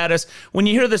your status. When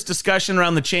you hear this discussion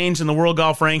around the change in the World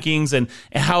Golf Rankings and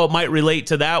how it might relate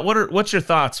to that, what's your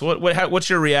thoughts? What's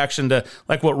your reaction to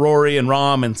like what Rory and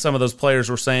Rahm and some of those players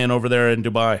were saying over there in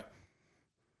Dubai?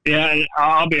 Yeah,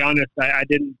 I'll be honest. I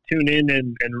didn't tune in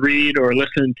and read or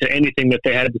listen to anything that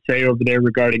they had to say over there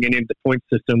regarding any of the point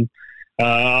system.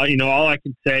 All I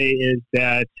can say is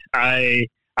that I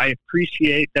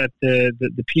appreciate that the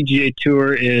PGA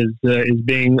Tour is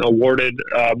being awarded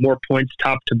more points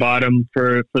top to bottom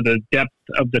for the depth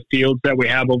of the fields that we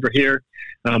have over here.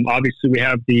 Obviously, we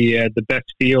have the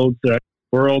best fields in the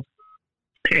world.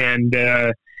 And,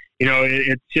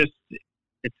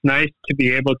 it's nice to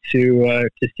be able to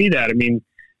see that. I mean,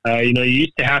 you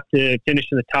used to have to finish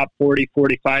in the top 40,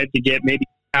 45 to get maybe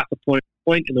half a point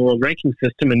in the world ranking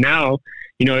system. And now,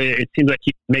 it seems like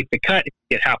you can make the cut and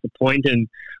get half a point. And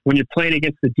when you're playing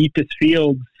against the deepest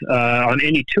fields on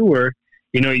any tour,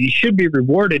 you should be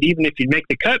rewarded even if you make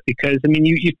the cut, because, I mean,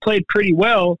 you've played pretty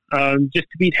well just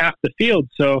to beat half the field.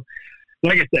 So,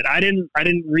 like I said, I didn't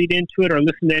read into it or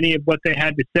listen to any of what they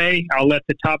had to say. I'll let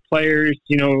the top players,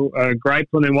 gripe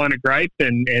when they want to gripe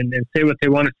and say what they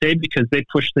want to say, because they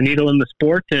push the needle in the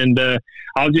sport. And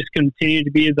I'll just continue to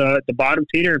be the bottom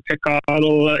feeder and pick all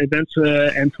the events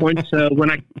and points when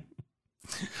I.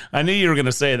 I knew you were going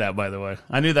to say that, by the way.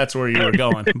 I knew that's where you were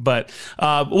going. But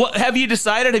what have you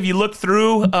decided? Have you looked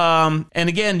through? And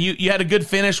again, you had a good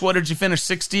finish. What did you finish,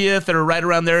 60th or right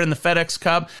around there in the FedEx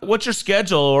Cup? What's your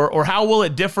schedule, or how will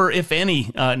it differ, if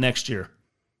any, next year?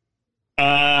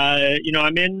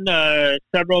 I'm in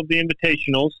several of the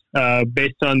invitationals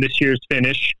based on this year's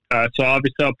finish. So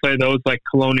obviously I'll play those like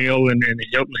Colonial and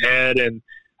Hilton Head. And,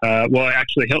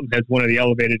 actually Hilton Head's one of the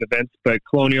elevated events, but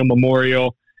Colonial,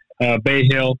 Memorial, Bay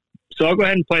Hill. So I'll go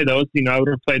ahead and play those. I would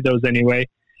have played those anyway.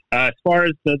 As far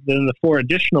as the 4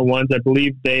 additional ones, I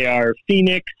believe they are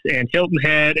Phoenix and Hilton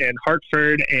Head and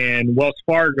Hartford and Wells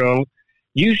Fargo.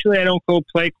 Usually I don't go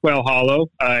play Quail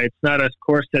Hollow. It's not a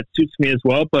course that suits me as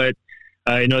well, but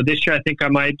this year I think I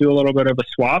might do a little bit of a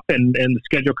swap, and the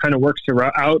schedule kind of works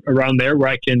out around there where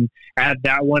I can add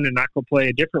that one and not go play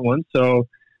a different one. So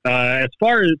as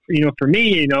far as, for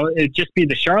me, it'd just be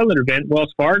the Charlotte event,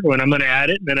 Wells Fargo, and I'm going to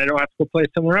add it, and then I don't have to go play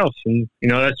somewhere else. And,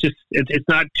 that's just, it's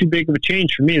not too big of a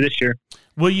change for me this year.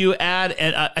 Will you add,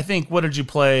 I think, what did you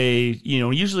play,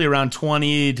 usually around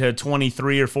 20 to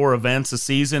 23 or 4 events a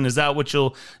season? Is that what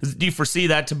do you foresee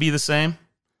that to be the same?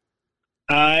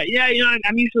 I'm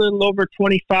usually a little over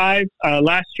 25.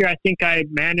 Last year, I think I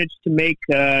managed to make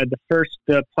the first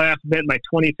playoff event my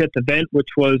 25th event, which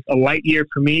was a light year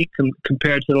for me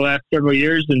compared to the last several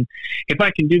years. And if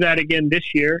I can do that again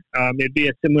this year, it'd be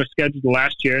a similar schedule to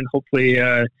last year, and hopefully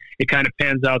it kind of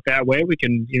pans out that way. We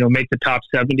can, make the top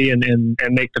 70 and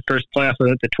make the first playoff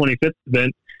event the 25th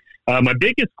event. My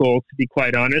biggest goal, to be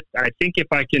quite honest, I think if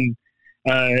I can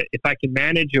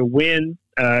manage a win,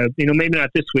 maybe not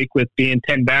this week with being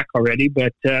 10 back already,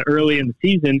 but early in the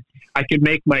season, I could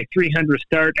make my 300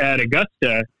 start at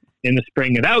Augusta in the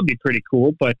spring, and that would be pretty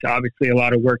cool, but obviously a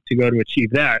lot of work to go to achieve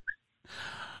that.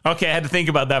 Okay, I had to think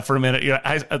about that for a minute.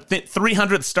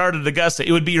 300th start at Augusta.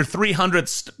 It would be your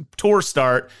 300th tour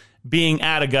start being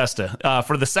at Augusta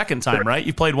for the second time, right?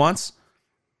 You played once?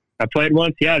 I played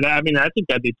once. Yeah, I think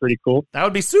that'd be pretty cool. That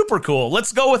would be super cool.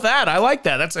 Let's go with that. I like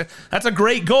that. That's a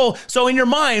great goal. So in your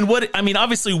mind,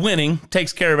 obviously winning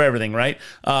takes care of everything, right?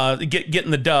 Getting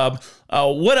the dub.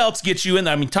 What else gets you in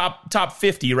there? I mean, top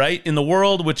 50, right, in the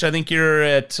world, which I think you're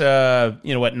at,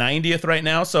 90th right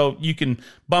now. So you can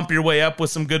bump your way up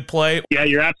with some good play. Yeah,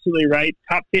 you're absolutely right.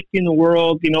 Top 50 in the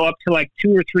world, up to like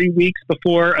 2 or 3 weeks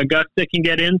before Augusta can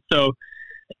get in. So,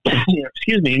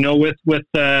 excuse me, with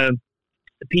the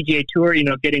PGA Tour,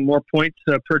 getting more points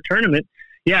per tournament.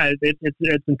 Yeah,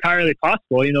 it's entirely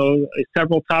possible.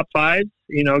 Several top 5s,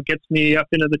 gets me up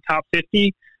into the top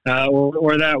 50,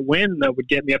 or that win that would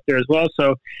get me up there as well.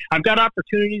 So I've got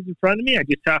opportunities in front of me. I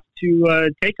just have to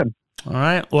take them. All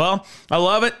right. Well, I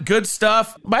love it. Good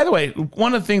stuff. By the way,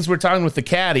 one of the things we're talking with the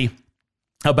caddy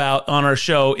about on our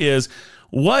show is,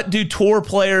 what do tour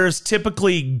players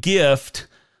typically gift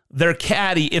their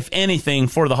caddy, if anything,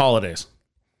 for the holidays?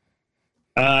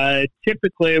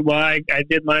 Typically, I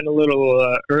did mine a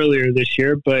little earlier this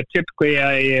year, but typically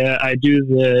I do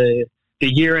the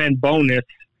year-end bonus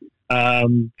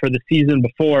for the season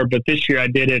before. But this year I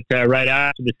did it right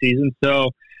after the season, so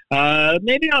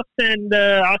maybe I'll send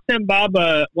Bob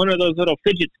one of those little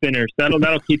fidget spinners.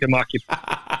 That'll keep him occupied.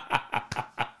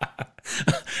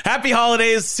 Happy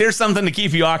holidays. Here's something to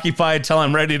keep you occupied till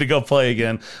I'm ready to go play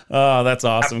again. Oh, that's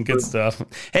awesome. Absolutely. Good stuff.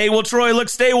 Hey, well, Troy, look,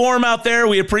 stay warm out there.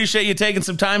 We appreciate you taking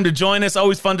some time to join us.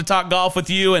 Always fun to talk golf with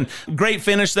you, and great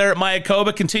finish there at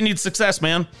Mayakoba. Continued success,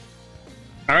 man.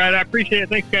 All right, I appreciate it.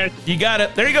 Thanks, guys. You got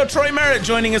it. There you go, Troy Merritt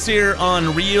joining us here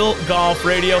on Real Golf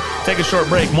Radio. Take a short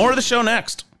break. More of the show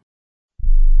next.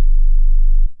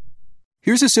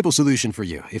 Here's a simple solution for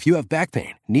you. If you have back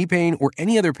pain, knee pain, or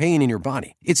any other pain in your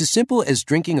body, it's as simple as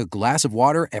drinking a glass of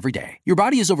water every day. Your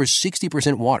body is over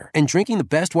 60% water, and drinking the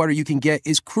best water you can get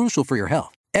is crucial for your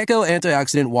health. Echo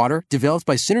Antioxidant Water, developed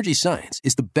by Synergy Science,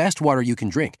 is the best water you can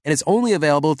drink, and it's only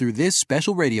available through this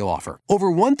special radio offer.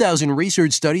 Over 1,000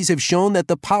 research studies have shown that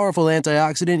the powerful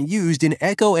antioxidant used in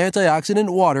Echo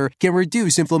Antioxidant Water can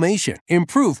reduce inflammation,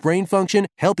 improve brain function,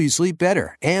 help you sleep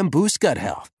better, and boost gut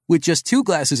health. With just 2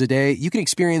 glasses a day, you can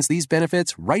experience these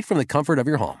benefits right from the comfort of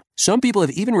your home. Some people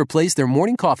have even replaced their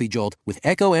morning coffee jolt with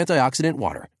Echo Antioxidant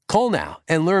Water. Call now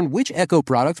and learn which Echo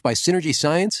product by Synergy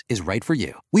Science is right for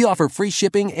you. We offer free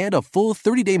shipping and a full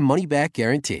 30-day money-back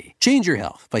guarantee. Change your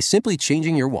health by simply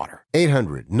changing your water.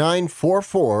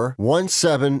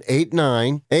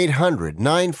 800-944-1789.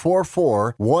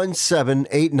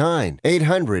 800-944-1789.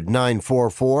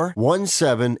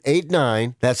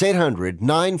 800-944-1789. That's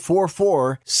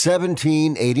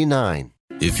 800-944-1789.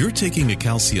 If you're taking a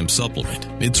calcium supplement,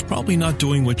 it's probably not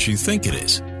doing what you think it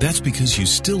is. That's because you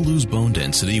still lose bone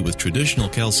density with traditional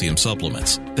calcium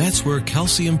supplements. That's where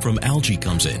calcium from algae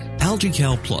comes in.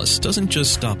 AlgaeCal Plus doesn't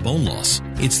just stop bone loss.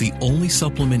 It's the only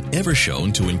supplement ever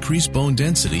shown to increase bone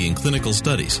density in clinical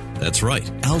studies. That's right.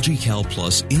 AlgaeCal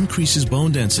Plus increases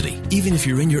bone density, even if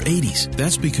you're in your 80s.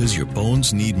 That's because your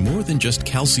bones need more than just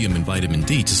calcium and vitamin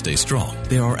D to stay strong.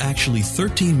 There are actually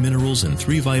 13 minerals and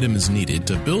 3 vitamins needed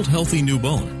to build healthy new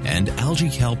bone. And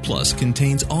AlgaeCal Plus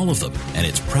contains all of them, and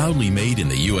it's proudly made in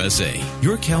the USA.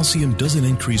 Your calcium doesn't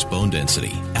increase bone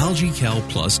density. AlgaeCal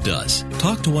Plus does.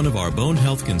 Talk to one of our bone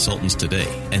health consultants today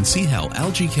and see how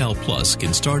AlgaeCal Plus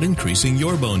can start increasing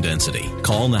your bone density.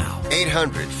 Call now.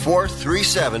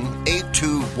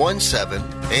 800-437-8217.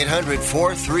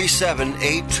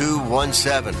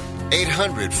 800-437-8217.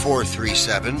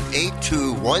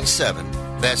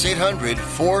 800-437-8217. That's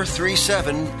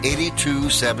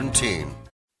 800-437-8217.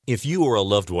 If you or a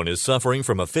loved one is suffering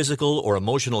from a physical or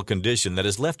emotional condition that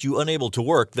has left you unable to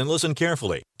work, then listen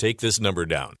carefully. Take this number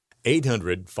down.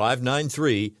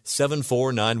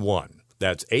 800-593-7491.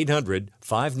 That's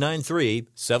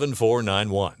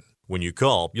 800-593-7491. When you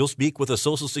call, you'll speak with a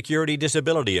Social Security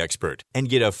disability expert and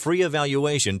get a free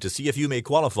evaluation to see if you may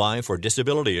qualify for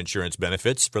disability insurance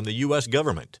benefits from the U.S.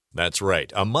 government. That's right,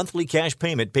 a monthly cash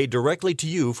payment paid directly to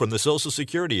you from the Social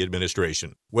Security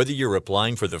Administration. Whether you're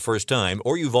applying for the first time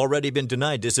or you've already been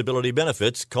denied disability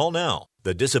benefits, call now.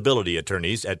 The disability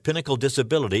attorneys at Pinnacle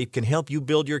Disability can help you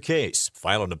build your case,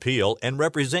 file an appeal, and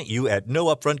represent you at no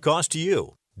upfront cost to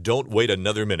you. Don't wait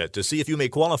another minute to see if you may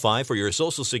qualify for your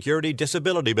Social Security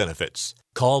disability benefits.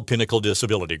 Call Pinnacle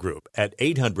Disability Group at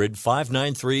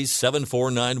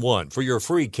 800-593-7491 for your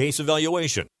free case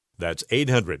evaluation. That's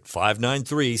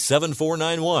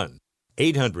 800-593-7491.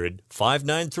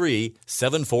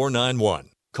 800-593-7491.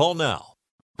 Call now.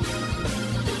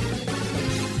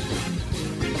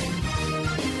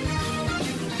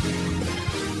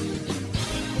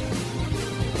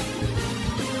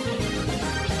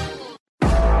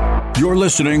 You're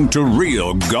listening to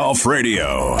Real Golf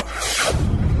Radio.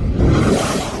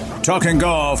 Talking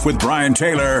golf with Brian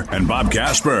Taylor and Bob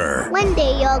Casper. One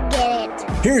day you'll get it.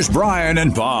 Here's Brian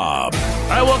and Bob. All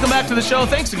right, welcome back to the show.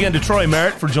 Thanks again to Troy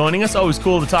Merritt for joining us. Always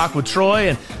cool to talk with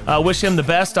Troy, and wish him the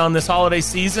best on this holiday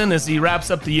season as he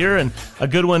wraps up the year and a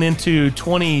good one into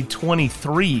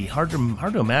 2023. Hard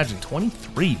to imagine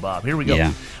 23, Bob. Here we go.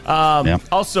 Yeah.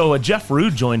 Also, Jeff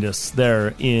Rude joined us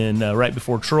there in right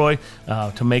before Troy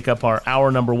to make up our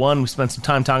hour number one. We spent some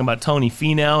time talking about Tony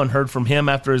Finau and heard from him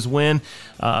after his win.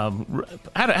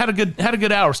 Had a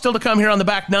good hour. Still to come here on the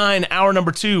back nine, hour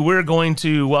number two. We're going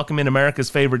to welcome in America's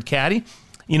favorite caddy.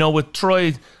 You know, with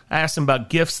Troy, I asked him about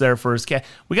gifts there for his caddy.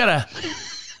 We gotta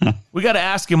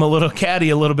ask him a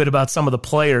little bit about some of the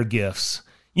player gifts.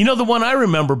 You know, the one I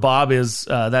remember, Bob, is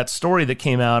that story that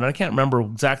came out, and I can't remember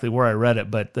exactly where I read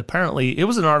it, but apparently it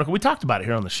was an article. We talked about it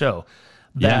here on the show,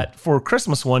 that for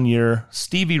Christmas one year,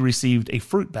 Stevie received a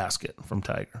fruit basket from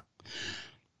Tiger.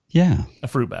 Yeah. A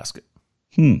fruit basket.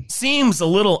 Seems a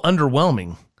little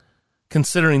underwhelming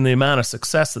considering the amount of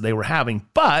success that they were having.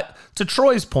 But to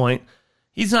Troy's point,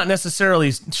 he's not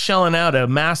necessarily shelling out a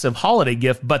massive holiday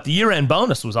gift, but the year-end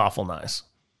bonus was awful nice.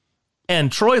 And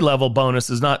Troy level bonus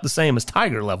is not the same as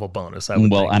Tiger level bonus, I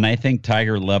would think. And I think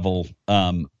Tiger level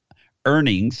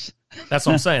earnings. That's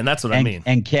what I'm saying. That's what I mean.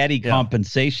 And caddy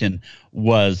compensation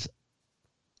was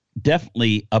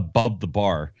definitely above the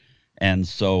bar. And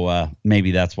so maybe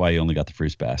that's why you only got the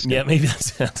fruit basket. Yeah, maybe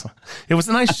that's it. It was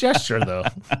a nice gesture, though.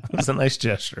 It was a nice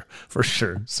gesture, for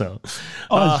sure. So,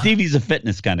 Stevie's a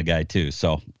fitness kind of guy, too.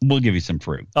 So we'll give you some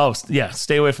fruit. Oh, yeah.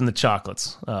 Stay away from the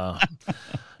chocolates.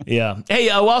 Yeah. Hey,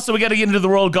 also, we got to get into the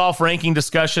World Golf Ranking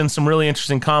discussion. Some really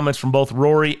interesting comments from both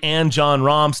Rory and Jon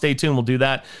Rahm. Stay tuned. We'll do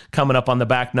that coming up on the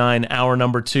Back Nine, hour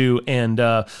number 2. And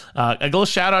a little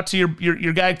shout out to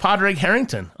your guy, Padraig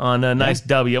Harrington, on a nice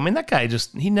W. I mean, that guy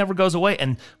he never goes away.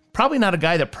 And probably not a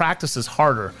guy that practices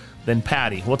harder than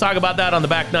Patty. We'll talk about that on the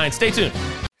Back Nine. Stay tuned.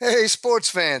 Hey, sports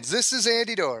fans, this is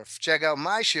Andy Dorf. Check out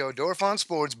my show, Dorf on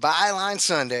Sports, Byline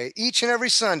Sunday, each and every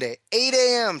Sunday, 8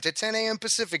 a.m. to 10 a.m.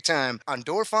 Pacific Time on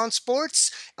Dorf on Sports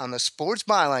on the Sports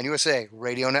Byline USA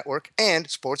Radio Network and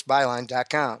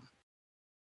sportsbyline.com.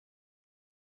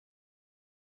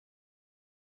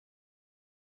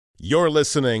 You're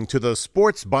listening to the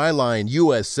Sports Byline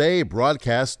USA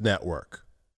Broadcast Network.